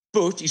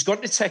 but he's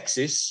gone to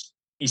Texas.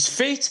 He's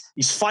fit.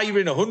 He's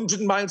firing 100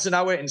 miles an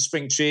hour in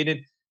spring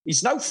training.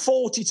 He's now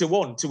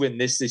 40-1 to win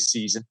this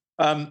season.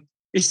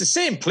 It's the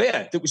same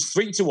player that was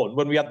 3-1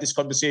 when we had this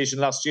conversation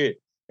last year,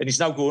 and he's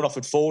now going off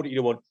at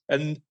 40-1.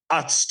 And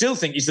I still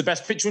think he's the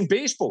best pitcher in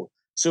baseball.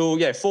 So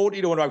yeah,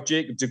 40-1 out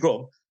Jacob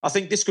deGrom. I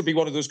think this could be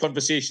one of those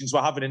conversations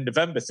we're having in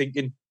November,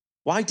 thinking,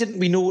 why didn't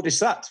we notice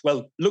that?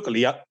 Well,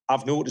 luckily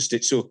I've noticed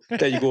it. So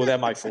there you go. They're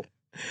my fault.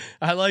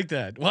 I like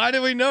that. Why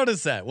did we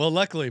notice that? Well,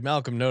 luckily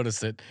Malcolm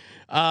noticed it.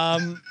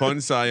 Fun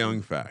Cy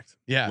Young fact.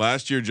 Yeah.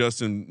 Last year,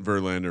 Justin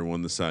Verlander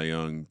won the Cy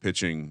Young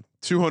pitching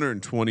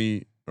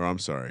 220. Or I'm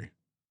sorry.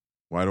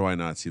 Why do I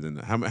not see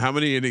the? How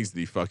many innings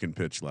did he fucking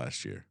pitch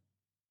last year?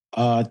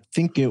 I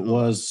think it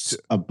was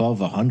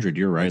above 100.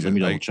 You're right. Let me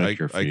double check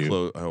here for you.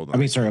 Hold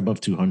on. Sorry, above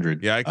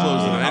 200. Yeah, I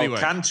closed it anyway.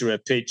 Alcantara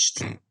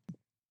pitched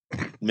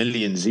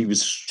millions. He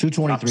was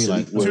 223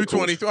 last.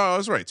 223. Oh, I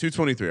was right.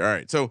 223. All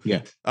right. So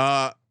yeah.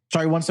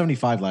 Sorry,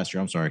 175 last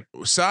year. I'm sorry.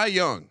 Cy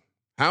Young.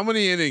 How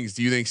many innings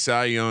do you think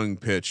Cy Young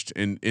pitched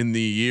in the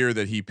year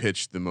that he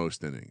pitched the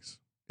most innings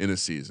in a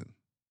season?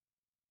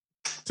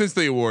 Since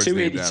the award's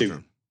named after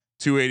him.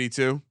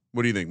 282.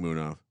 What do you think,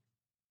 Munaf?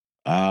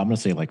 I'm gonna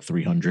say like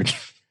 300.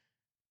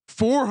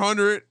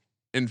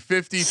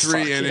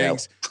 453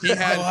 innings. He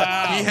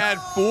had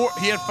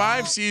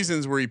 5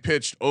 seasons where he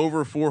pitched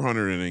over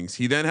 400 innings.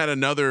 He then had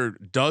another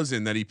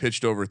dozen that he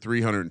pitched over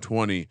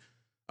 320.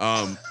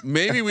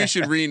 Maybe we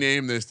should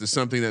rename this to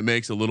something that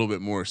makes a little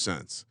bit more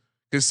sense.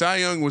 Because Cy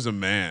Young was a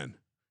man.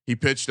 He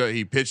pitched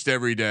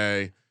every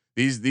day.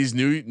 These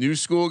new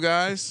school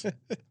guys,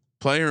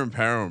 player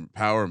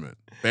empowerment.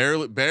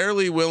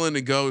 Barely willing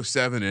to go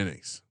 7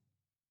 innings.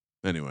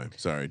 Anyway,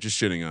 sorry, just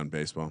shitting on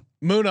baseball.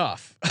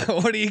 Moonoff,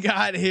 what do you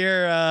got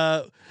here?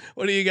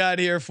 What do you got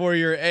here for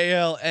your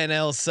AL,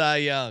 NL, Cy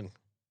Young?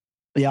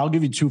 Yeah, I'll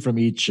give you 2 from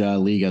each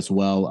league as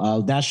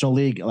well. National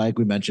League, like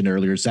we mentioned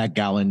earlier, Zach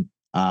Gallen.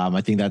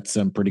 I think that's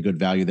some pretty good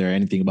value there.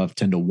 Anything above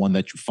 10-1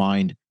 that you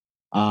find.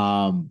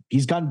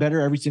 He's gotten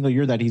better every single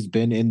year that he's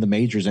been in the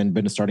majors and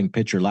been a starting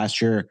pitcher.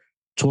 Last year,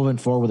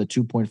 12-4 with a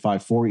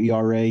 2.54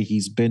 ERA.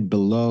 He's been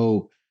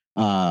below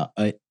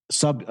a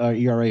sub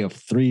ERA of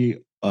 3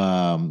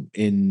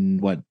 in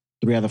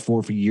 3 out of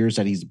 4 years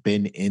that he's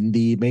been in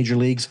the major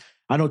leagues.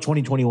 I know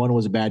 2021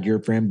 was a bad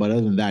year for him, but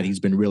other than that, he's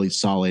been really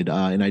solid.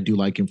 And I do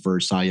like him for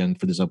Cy Young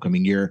for this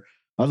upcoming year.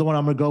 Other one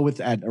I'm going to go with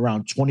at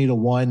around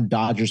 20-1,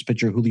 Dodgers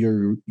pitcher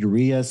Julio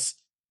Urias.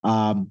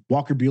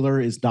 Walker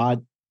Buehler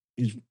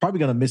he's probably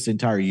going to miss the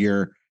entire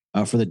year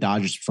for the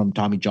Dodgers from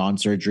Tommy John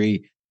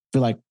surgery. I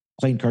feel like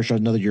Clayton Kershaw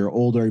another year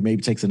older, he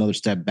maybe takes another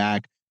step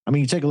back. I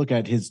mean, you take a look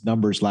at his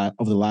numbers over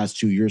the last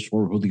 2 years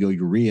for Julio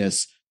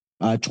Urias.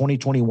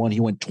 2021, he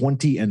went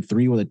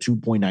 20-3 with a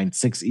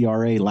 2.96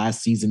 ERA.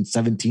 Last season,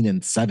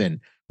 17-7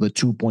 with a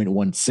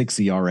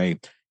 2.16 ERA.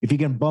 If he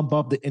can bump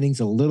up the innings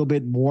a little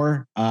bit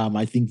more,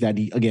 I think that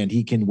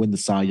he can win the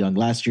Cy Young.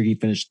 Last year, he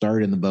finished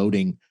 3rd in the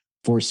voting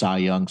for Cy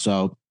Young.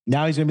 So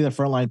now he's going to be the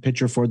frontline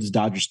pitcher for this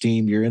Dodgers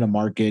team. You're in a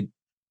market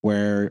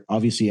where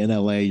obviously in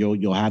LA,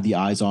 you'll have the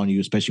eyes on you,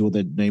 especially with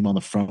the name on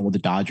the front with the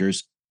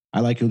Dodgers. I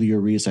like Julio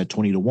Urias at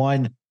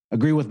 20-1.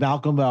 Agree with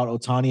Malcolm about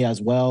Ohtani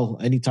as well.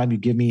 Anytime you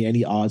give me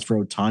any odds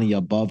for Ohtani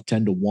above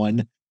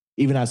 10-1,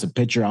 even as a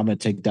pitcher, I'm going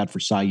to take that for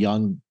Cy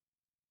Young.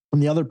 From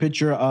the other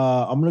pitcher,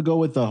 I'm going to go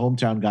with the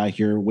hometown guy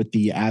here with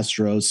the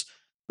Astros.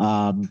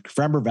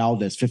 Framber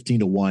Valdez,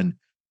 15-1.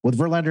 With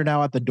Verlander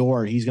now at the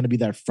door, he's going to be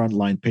that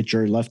frontline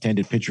pitcher,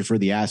 left-handed pitcher for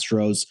the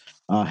Astros.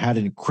 Had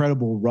an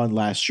incredible run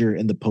last year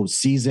in the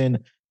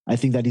postseason. I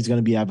think that he's going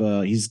to be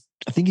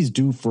I think he's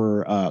due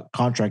for a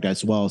contract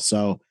as well.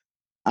 So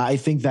I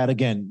think that,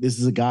 again, this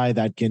is a guy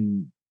that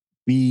can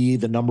be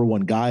the number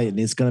one guy and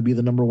is going to be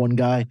the number one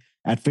guy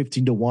at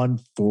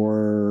 15-1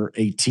 for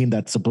a team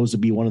that's supposed to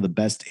be one of the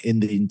best in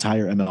the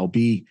entire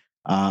MLB.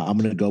 I'm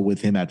going to go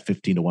with him at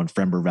 15-1,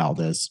 Framber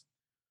Valdez.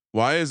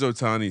 Why is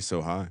Ohtani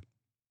so high?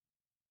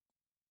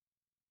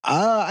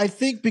 I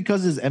think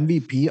because his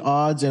MVP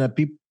odds and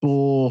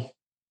people,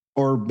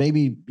 or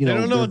maybe, they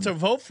don't know what to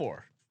vote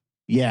for.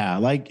 Yeah.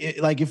 Like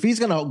if he's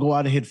going to go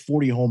out and hit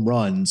 40 home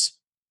runs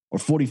or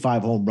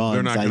 45 home runs,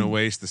 they're not going to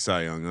waste the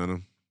Cy Young on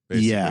him.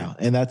 Basically. Yeah.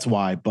 And that's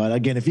why. But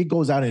again, if he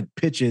goes out and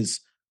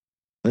pitches,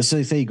 let's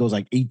say he goes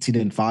like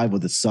 18-5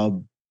 with a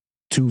sub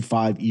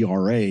 2.5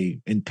 ERA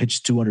and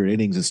pitched 200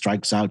 innings and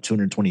strikes out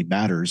 220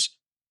 batters,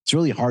 it's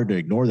really hard to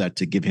ignore that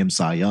to give him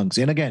Cy Youngs.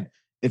 And again,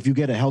 if you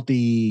get a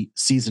healthy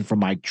season from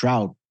Mike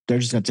Trout, they're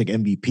just going to take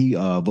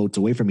MVP votes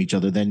away from each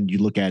other. Then you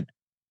look at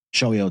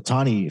Shohei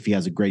Ohtani, if he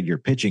has a great year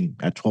pitching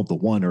at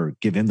 12-1, or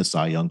give him the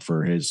Cy Young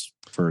for a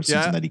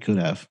season that he could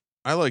have.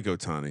 I like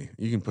Ohtani.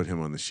 You can put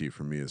him on the sheet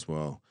for me as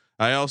well.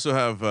 I also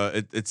have.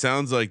 It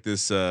sounds like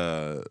this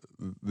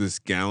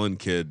Gallon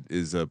kid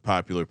is a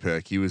popular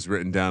pick. He was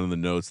written down in the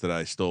notes that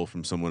I stole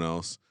from someone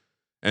else,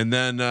 and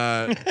then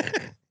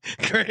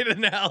great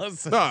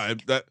analysis.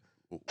 No,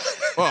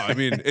 well, I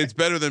mean, it's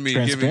better than me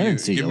giving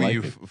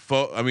you.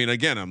 I mean,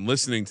 again, I'm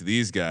listening to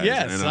these guys.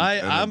 Yes,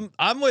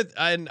 I'm with.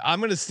 I'm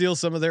going to steal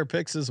some of their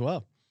picks as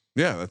well.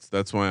 Yeah,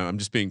 that's why I'm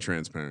just being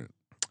transparent.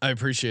 I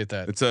appreciate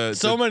that. It's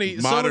so many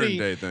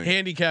day thing.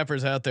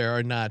 Handicappers out there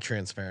are not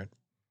transparent.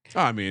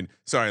 I mean,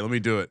 sorry, let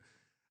me do it.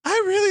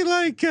 I really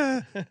like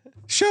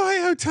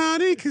Shohei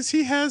Ohtani because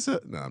he has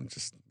a. No, I'm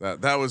just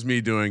that was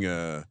me doing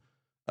a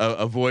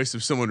voice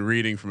of someone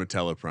reading from a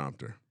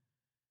teleprompter.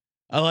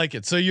 I like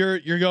it. So you're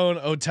going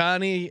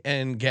Ohtani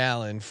and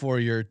Gallon for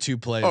your two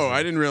plays. Oh,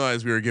 I didn't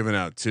realize we were giving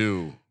out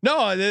two.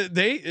 No,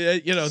 they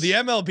the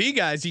MLB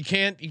guys, you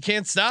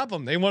can't stop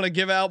them. They want to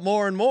give out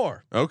more and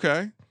more.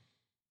 Okay.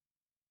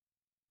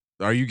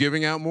 Are you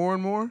giving out more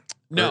and more?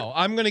 No,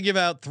 I'm going to give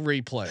out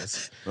 3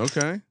 plays.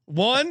 Okay.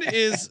 One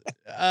is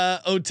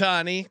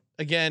Ohtani,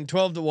 again,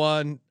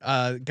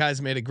 12-1. Guys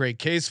made a great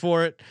case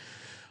for it.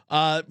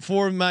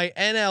 For my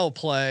NL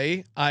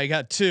play, I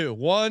got 2.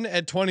 One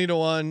at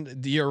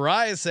 20-1. The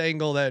Urias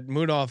angle that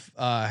Munaf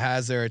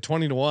has there at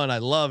 20-1. I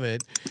love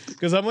it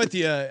because I'm with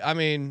you. I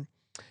mean,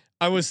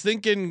 I was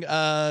thinking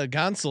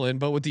Gonsolin,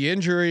 but with the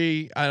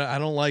injury, I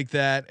don't like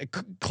that.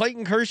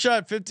 Clayton Kershaw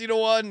at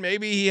 50-1.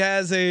 Maybe he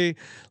has a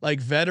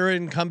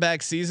veteran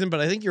comeback season,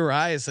 but I think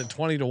Urias at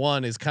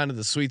 20-1 is kind of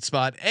the sweet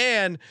spot.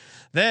 And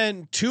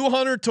then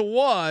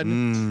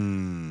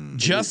 200-1,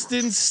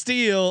 Justin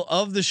Steele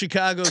of the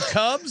Chicago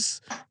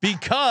Cubs,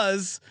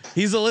 because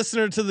he's a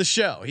listener to the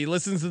show. He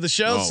listens to the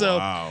show.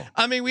 Wow.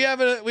 I mean, we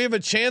have a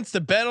chance to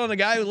bet on a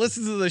guy who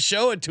listens to the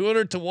show at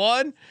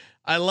 200-1.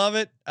 I love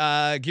it.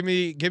 Give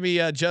me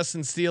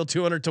Justin Steele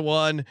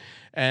 200-1,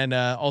 and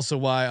also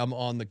why I'm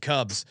on the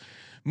Cubs.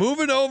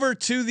 Moving over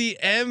to the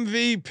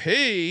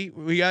MVP,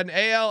 we got an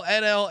AL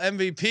NL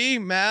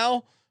MVP.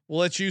 Mal, we'll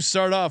let you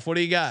start off. What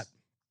do you got?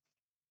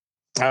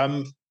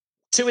 2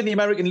 in the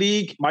American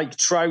League. Mike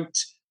Trout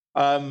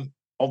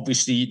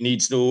obviously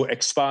needs no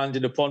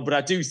expanding upon, but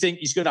I do think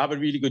he's going to have a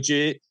really good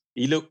year.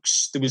 There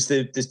was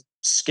the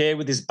scare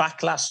with his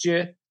back last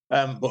year,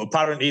 but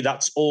apparently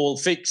that's all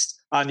fixed.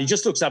 And he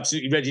just looks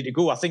absolutely ready to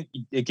go. I think,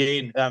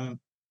 again,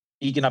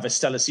 he can have a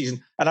stellar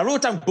season. And I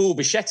wrote down Bo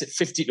Bichette at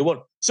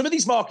 50-1. Some of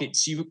these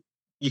markets, you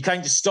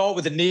kind of start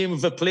with the name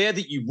of a player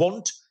that you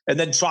want and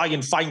then try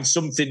and find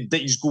something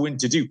that he's going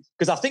to do.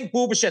 Because I think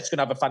Bo Bichette's going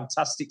to have a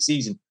fantastic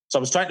season. So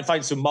I was trying to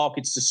find some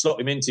markets to slot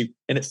him into.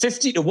 And at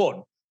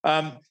 50-1,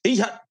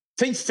 he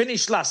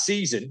finished last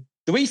season.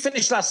 The way he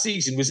finished last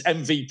season was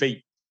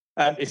MVP.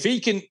 If he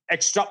can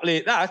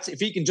extrapolate that, if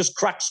he can just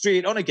crack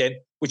straight on again,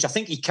 which I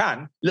think he can,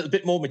 a little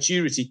bit more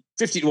maturity,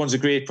 50-1 is a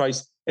great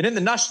price. And in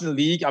the National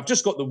League, I've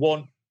just got the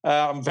one.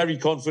 I'm very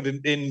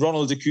confident in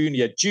Ronald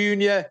Acuna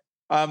Jr.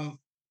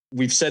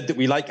 We've said that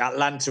we like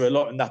Atlanta a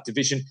lot in that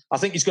division. I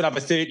think he's going to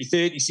have a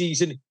 30-30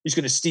 season. He's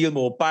going to steal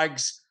more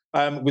bags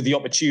with the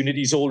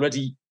opportunities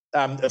already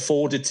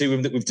afforded to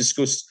him that we've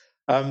discussed.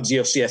 So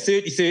yeah,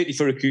 30-30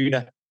 for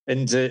Acuna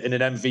and an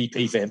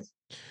MVP for him.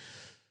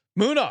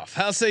 Munaf,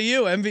 how say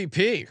you?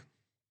 MVP.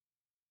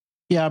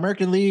 Yeah,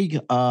 American League.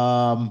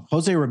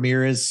 Jose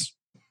Ramirez,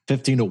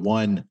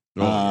 15-1.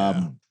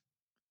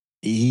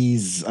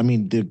 He's,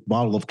 the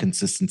model of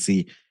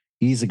consistency.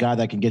 He's a guy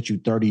that can get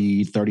you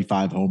 30,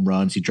 35 home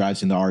runs. He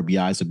drives into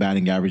RBIs. The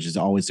batting average is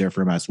always there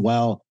for him as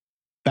well.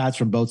 Bats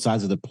from both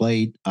sides of the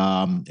plate.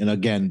 And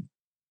again,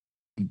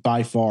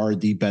 by far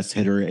the best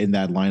hitter in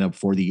that lineup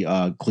for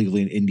the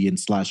Cleveland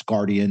Indians /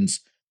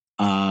 Guardians.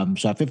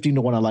 So at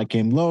 15-1, I like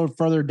him. Lower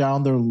further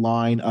down the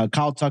line,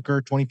 Kyle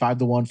Tucker,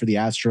 25-1 for the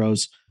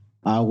Astros.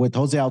 With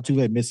Jose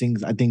Altuve missing,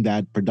 I think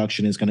that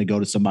production is going to go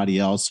to somebody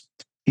else.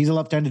 He's a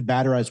left-handed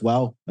batter as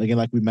well. Again,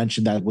 like we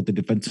mentioned, that with the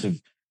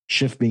defensive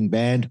shift being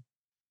banned,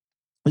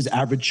 his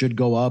average should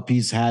go up.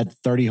 He's had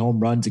 30 home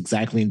runs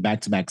exactly in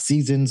back-to-back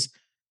seasons,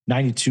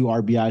 92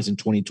 RBIs in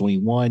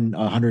 2021,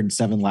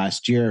 107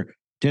 last year.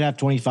 Did have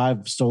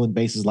 25 stolen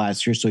bases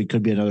last year, so he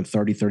could be another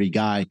 30-30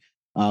 guy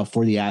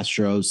for the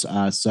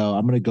Astros. So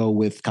I'm going to go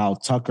with Kyle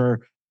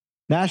Tucker.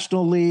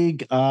 National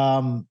League,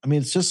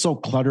 it's just so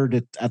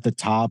cluttered at the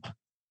top.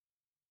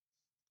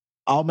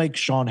 I'll make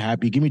Sean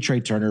happy. Give me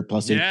Trey Turner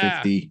plus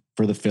 850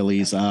 for the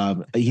Phillies.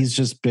 I've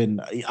been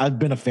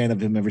a fan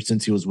of him ever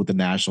since he was with the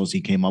Nationals.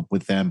 He came up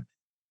with them.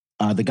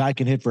 The guy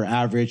can hit for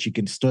average. He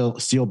can still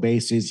steal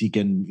bases. He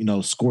can,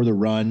 score the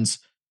runs.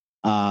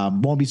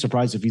 Won't be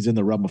surprised if he's in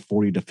the realm of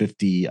 40 to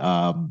 50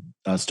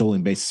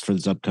 stolen bases for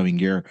this upcoming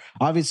year.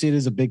 Obviously, it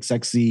is a big,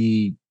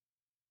 sexy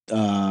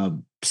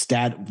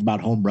stat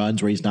about home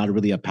runs where he's not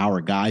really a power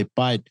guy.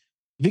 But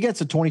if he gets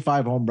to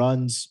 25 home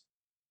runs,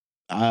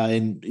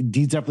 and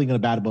he's definitely going to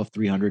bat above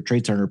 300. Trey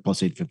Turner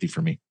plus 850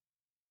 for me.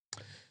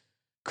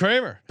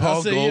 Kramer,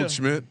 Paul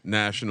Goldschmidt,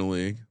 National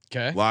League.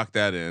 Okay, lock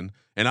that in.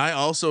 And I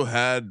also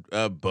had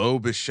Bo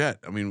Bichette.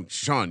 I mean,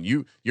 Sean,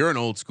 you're an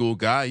old school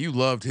guy. You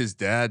loved his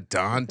dad,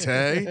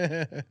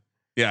 Dante.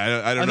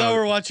 Yeah, I don't know. I thought we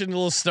were watching a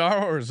little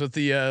Star Wars with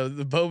the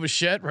Boba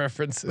Fett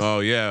references. Oh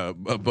yeah,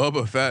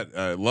 Boba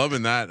Fett,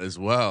 loving that as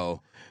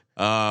well.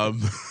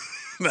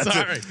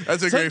 Sorry,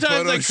 that's a great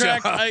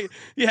Photoshop.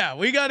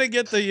 We got to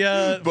get the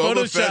Boba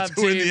Photoshop Fett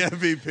to win the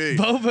MVP.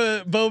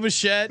 Boba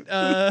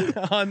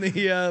Fett on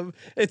the.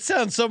 It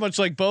sounds so much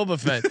like Boba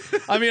Fett.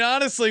 I mean,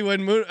 honestly,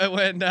 when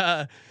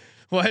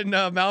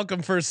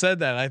Malcolm first said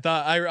that,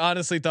 I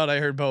honestly thought I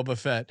heard Boba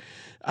Fett.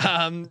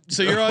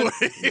 So you're on.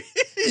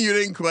 You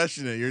didn't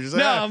question it. You're just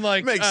like, I'm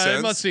like, makes sense.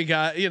 It must be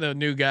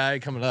new guy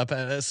coming up.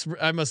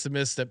 I must have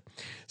missed it.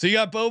 So you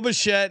got Boba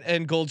Fett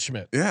and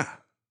Goldschmidt. Yeah.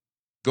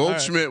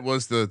 Goldschmidt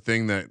was the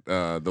thing that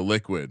the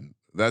liquid.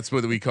 That's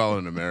what we call it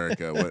in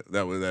America.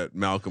 that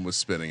Malcolm was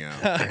spitting out.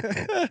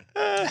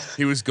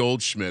 He was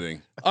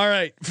Goldschmidting. All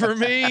right, for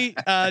me,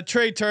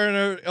 Trey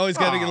Turner always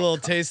got to get a little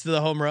taste of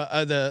the homer,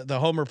 the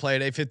homer play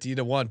at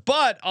 850-1.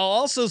 But I'll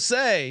also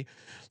say,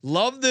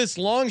 love this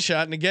long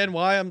shot, and again,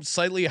 why I'm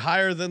slightly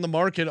higher than the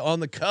market on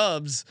the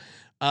Cubs.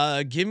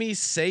 Give me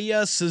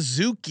Seiya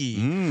Suzuki,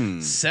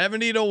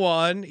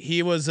 70-1.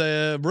 He was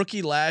a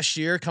rookie last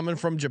year, coming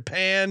from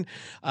Japan.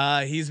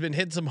 He's been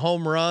hitting some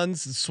home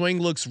runs. The swing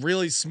looks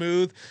really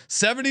smooth.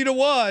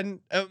 70-1.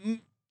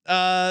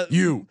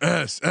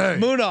 USA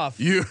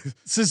Munaf.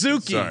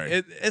 Suzuki.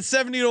 It's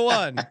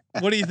 70-1.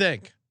 What do you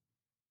think?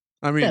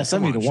 I mean,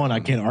 70-1. I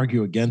can't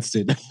argue against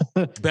it.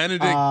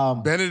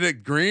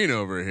 Benedict Green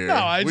over here.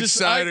 No, Which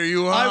side are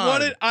you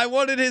on? I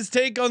wanted his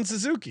take on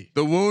Suzuki.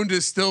 The wound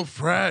is still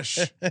fresh.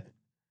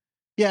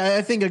 Yeah,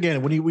 I think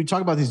again when we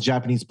talk about these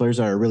Japanese players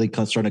that are really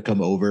starting to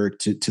come over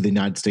to the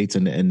United States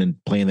and then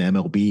playing the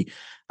MLB,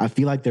 I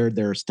feel like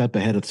they're a step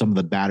ahead of some of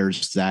the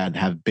batters that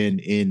have been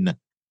in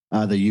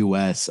the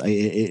U.S.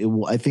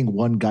 I think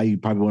one guy you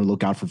probably want to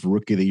look out for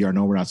Rookie of the Year. I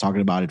know we're not talking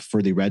about it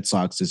for the Red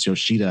Sox is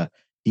Yoshida.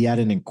 He had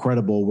an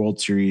incredible World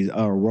Series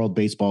or World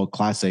Baseball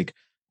Classic,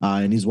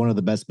 and he's one of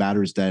the best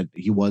batters that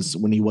he was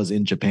when he was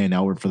in Japan.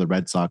 Now for the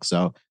Red Sox,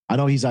 so I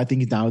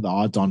think he's now the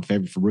odds-on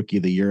favorite for Rookie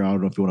of the Year. I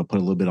don't know if you want to put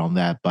a little bit on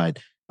that, but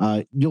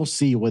you'll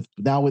see we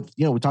talk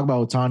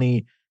about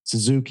Ohtani,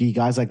 Suzuki,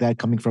 guys like that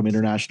coming from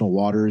international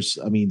waters.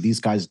 I mean, these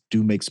guys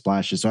do make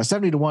splashes. So at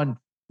 70-1, I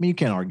mean, you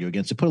can't argue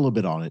against it. Put a little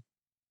bit on it.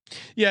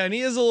 Yeah, and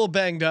he is a little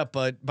banged up,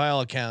 but by all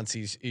accounts,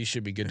 he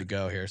should be good to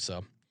go here.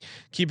 So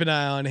keep an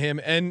eye on him.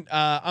 And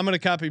I'm going to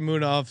copy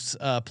Munaf's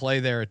play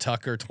there at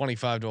Tucker,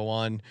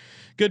 25-1.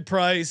 Good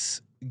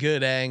price,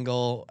 good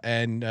angle,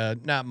 and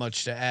not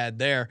much to add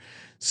there.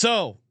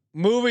 So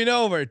moving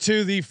over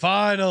to the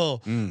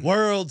final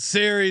World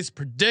Series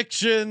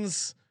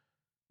predictions.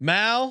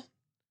 Mal,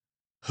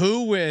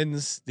 who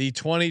wins the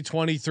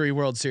 2023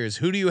 World Series?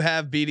 Who do you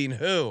have beating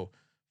who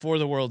for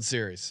the World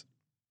Series?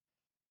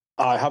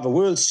 I have a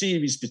World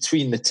Series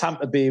between the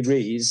Tampa Bay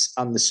Rays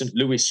and the St.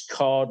 Louis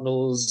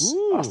Cardinals.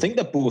 Ooh. I think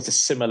they're both a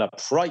similar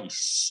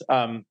price.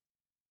 I'm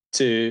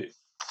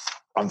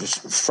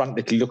just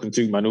frantically looking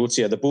through my notes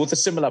here. They're both a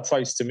similar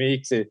price to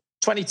make the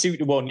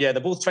 22-1. Yeah,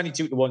 they're both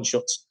 22-1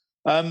 shots.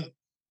 And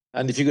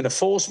if you're going to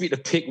force me to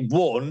pick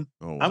one,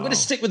 I'm going to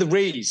stick with the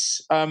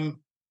Rays.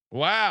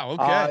 Wow.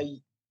 Okay.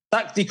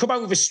 They come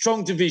out with a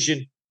strong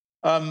division.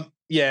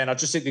 Yeah, and I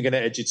just think they're going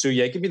to edge it. So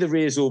yeah, give me the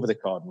Rays over the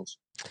Cardinals.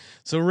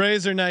 So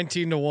Rays are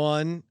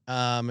 19-1,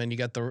 and you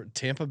got the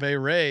Tampa Bay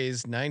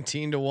Rays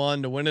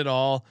 19-1 to win it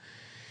all.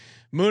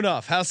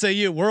 Munaf, how say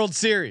you? World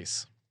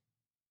Series.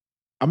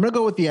 I'm going to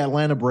go with the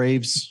Atlanta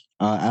Braves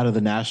out of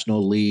the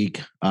National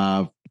League.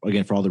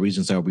 Again, for all the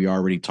reasons that we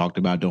already talked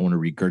about, don't want to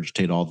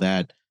regurgitate all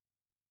that.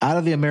 Out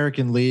of the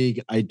American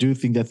League, I do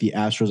think that the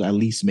Astros at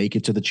least make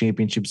it to the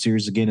championship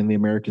series again in the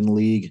American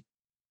League.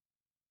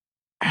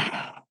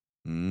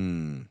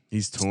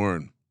 He's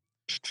torn.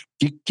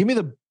 Give me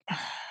the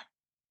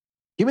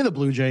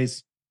Blue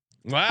Jays.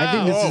 Wow. I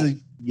think this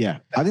is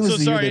I think this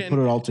is the year they put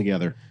it all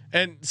together.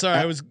 And sorry,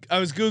 I was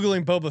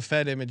googling Boba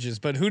Fett images,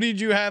 but who did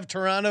you have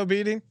Toronto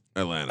beating?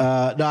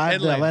 Atlanta. No, I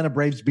have the Atlanta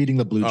Braves beating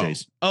the Blue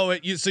Jays. Oh,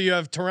 so you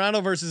have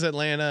Toronto versus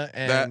Atlanta,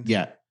 and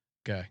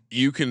okay.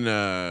 You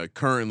can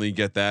currently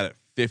get that at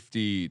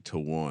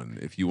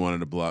 50-1 if you wanted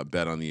to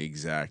bet on the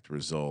exact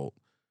result.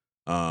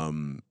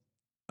 I'm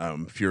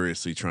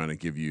furiously trying to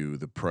give you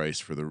the price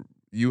for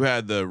you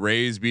had the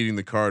Rays beating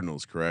the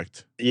Cardinals,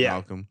 correct? Yeah.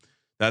 Malcolm.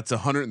 That's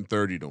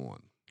 130-1.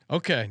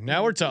 Okay,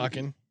 now we're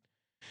talking.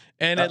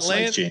 And That's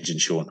Atlanta like changing,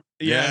 Sean.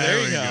 Yeah, Yeah, there there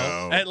you we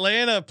go. go.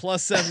 Atlanta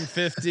plus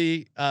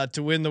 750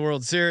 to win the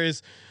World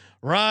Series.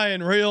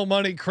 Ryan, Real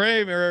Money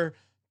Kramer,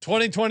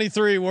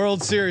 2023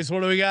 World Series.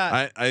 What do we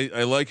got?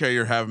 I like how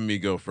you're having me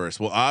go first.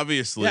 Well,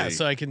 obviously,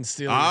 so I can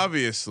steal.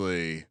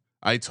 Obviously,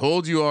 I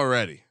told you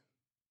already.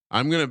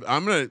 I'm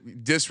gonna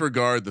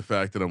disregard the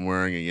fact that I'm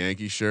wearing a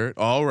Yankee shirt.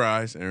 All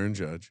rise, Aaron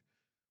Judge.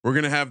 We're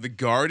gonna have the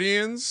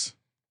Guardians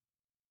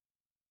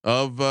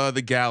of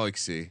the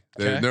Galaxy.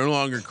 They're no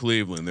longer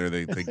Cleveland. They're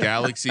the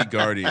Galaxy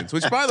Guardians.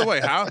 Which, by the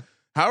way,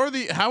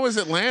 how is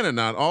Atlanta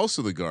not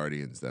also the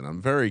Guardians? Then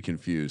I'm very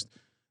confused.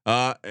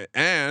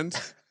 And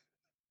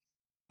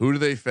who do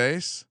they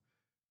face?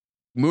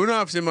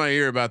 Moonoff's in my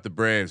ear about the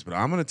Braves, but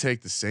I'm gonna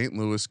take the St.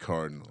 Louis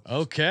Cardinals.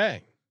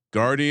 Okay,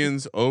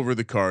 Guardians over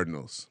the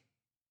Cardinals.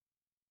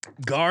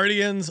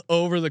 Guardians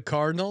over the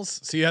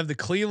Cardinals. So you have the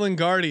Cleveland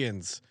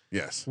Guardians.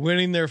 Yes.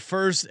 Winning their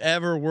first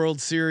ever World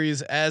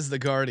Series as the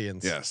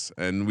Guardians. Yes.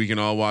 And we can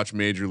all watch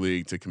Major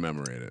League to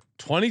commemorate it.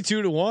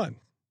 22-1.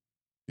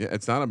 Yeah.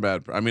 It's not a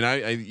bad, I mean,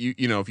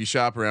 you know, if you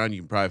shop around,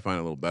 you can probably find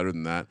a little better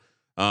than that.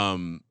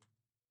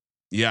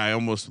 Yeah,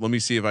 let me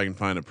see if I can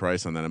find a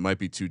price on that. It might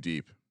be too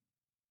deep.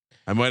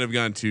 I might have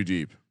gone too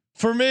deep.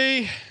 For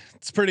me,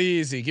 it's pretty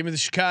easy. Give me the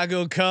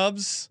Chicago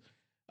Cubs.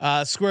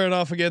 Squaring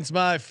off against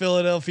my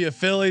Philadelphia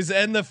Phillies,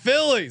 and the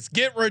Phillies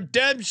get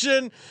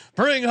redemption,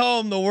 bring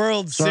home the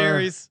World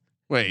Series.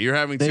 Wait, you're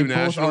having They two both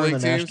National are in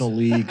League the teams? National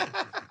League.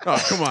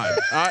 Oh,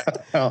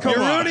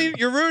 come on.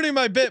 You're ruining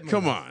my bit.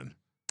 Come on.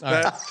 All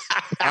right. All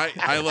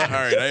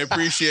right. I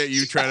appreciate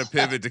you trying to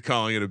pivot to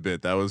calling it a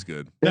bit. That was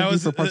good. Thank you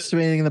for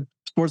participating in the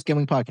Sports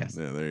Gambling Podcast.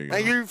 Yeah, there you go.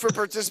 Thank you for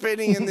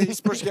participating in the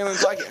Sports Gambling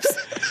Podcast.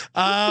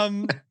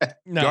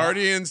 No.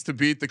 Guardians to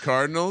beat the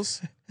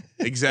Cardinals.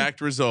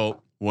 Exact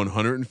result.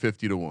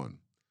 150-1.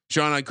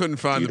 Sean, I couldn't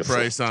find the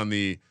price on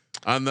the.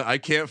 I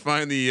can't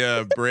find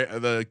the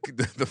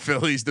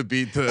Phillies to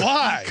beat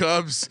the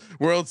Cubs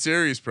World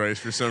Series price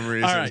for some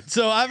reason. All right,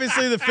 so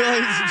obviously the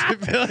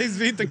Phillies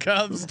beat the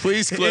Cubs.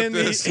 Please clip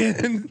this.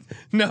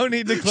 No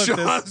need to clip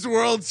Sean's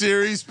World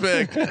Series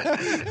pick.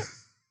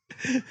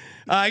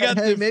 I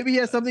got. Maybe he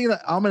has something in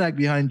the almanac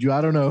behind you.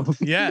 I don't know.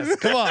 Yes,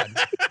 come on.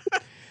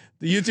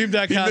 The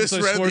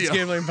YouTube.com/sports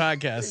gambling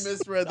podcast.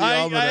 Misread the I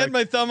almanac. had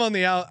my thumb on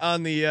the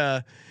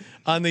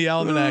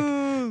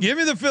almanac. Give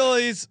me the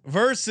Phillies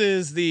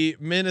versus the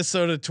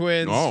Minnesota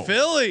Twins. Oh.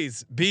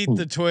 Phillies beat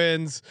the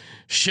Twins,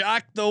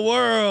 shocked the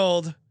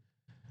world.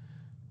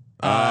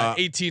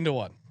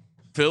 18-1.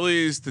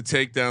 Phillies to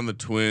take down the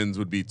Twins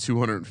would be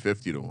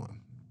 250-1.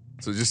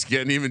 So just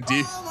getting even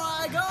deep,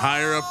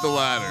 higher up the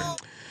ladder.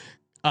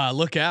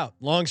 Look out,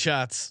 long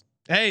shots.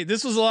 Hey,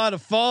 this was a lot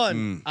of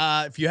fun.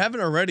 If you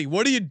haven't already,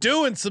 what are you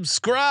doing?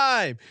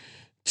 Subscribe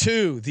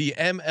to the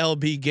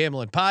MLB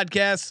Gambling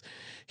Podcast.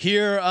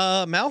 Hear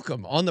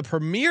Malcolm on the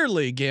Premier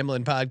League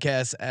Gambling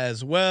Podcast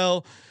as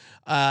well.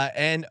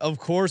 And of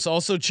course,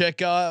 also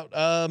check out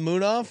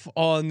Moonoff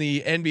on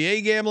the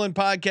NBA Gambling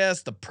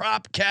Podcast, the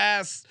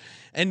Propcast,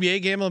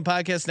 NBA Gambling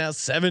Podcast now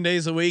 7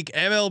 days a week,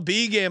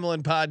 MLB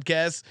Gambling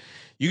Podcast.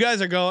 You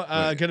guys are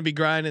going to be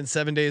grinding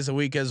 7 days a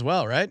week as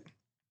well, right?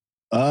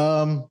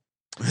 5.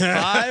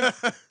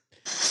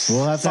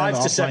 We'll have to have 5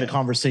 an to offline 7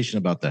 conversation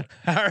about that.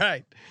 All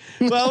right.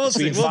 Well, we'll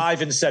see. Between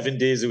 5 and 7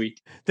 days a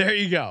week. There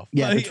you go.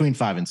 Yeah, Well, between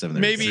 5 and 7.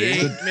 maybe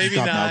 8, maybe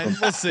 9. Malcolm.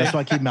 We'll see. That's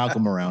why I keep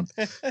Malcolm around.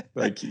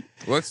 Thank you.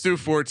 Let's do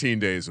 14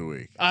 days a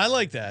week. I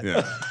like that.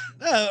 Yeah.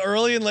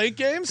 Early and late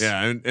games.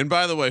 Yeah. And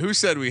by the way, who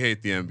said we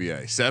hate the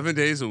NBA? 7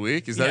 days a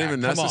week? Is that Yeah,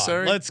 even come on.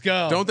 necessary? Let's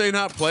go. Don't they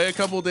not play a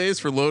couple days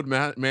for load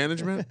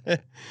management?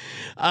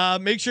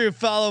 Make sure you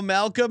follow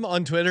Malcolm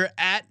on Twitter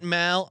at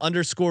Mal_B_sport.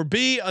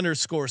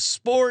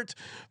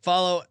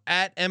 Follow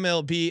at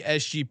MLB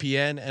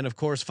SGPN, and of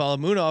course follow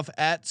Moonoff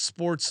at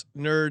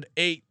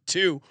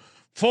SportsNerd824.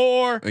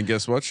 And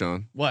guess what,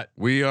 Sean? What?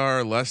 We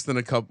are less than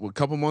a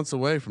couple months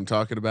away from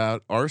talking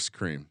about arse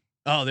cream.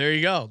 Oh, there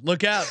you go.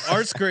 Look out,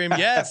 arse cream.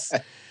 Yes.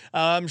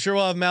 I'm sure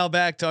we'll have Mal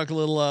back, talk a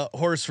little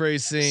horse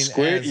racing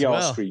Square as your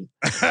well. screen.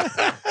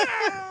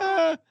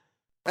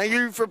 Thank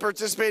you for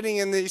participating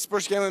in the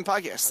Sports Gambling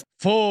Podcast.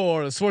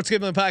 For the Sports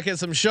Gambling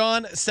Podcast, I'm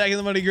Sean, stacking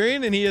the money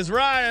green, and he is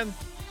Ryan.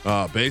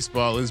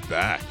 Baseball is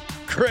back.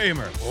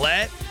 Kramer.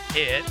 Let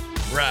it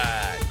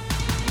ride.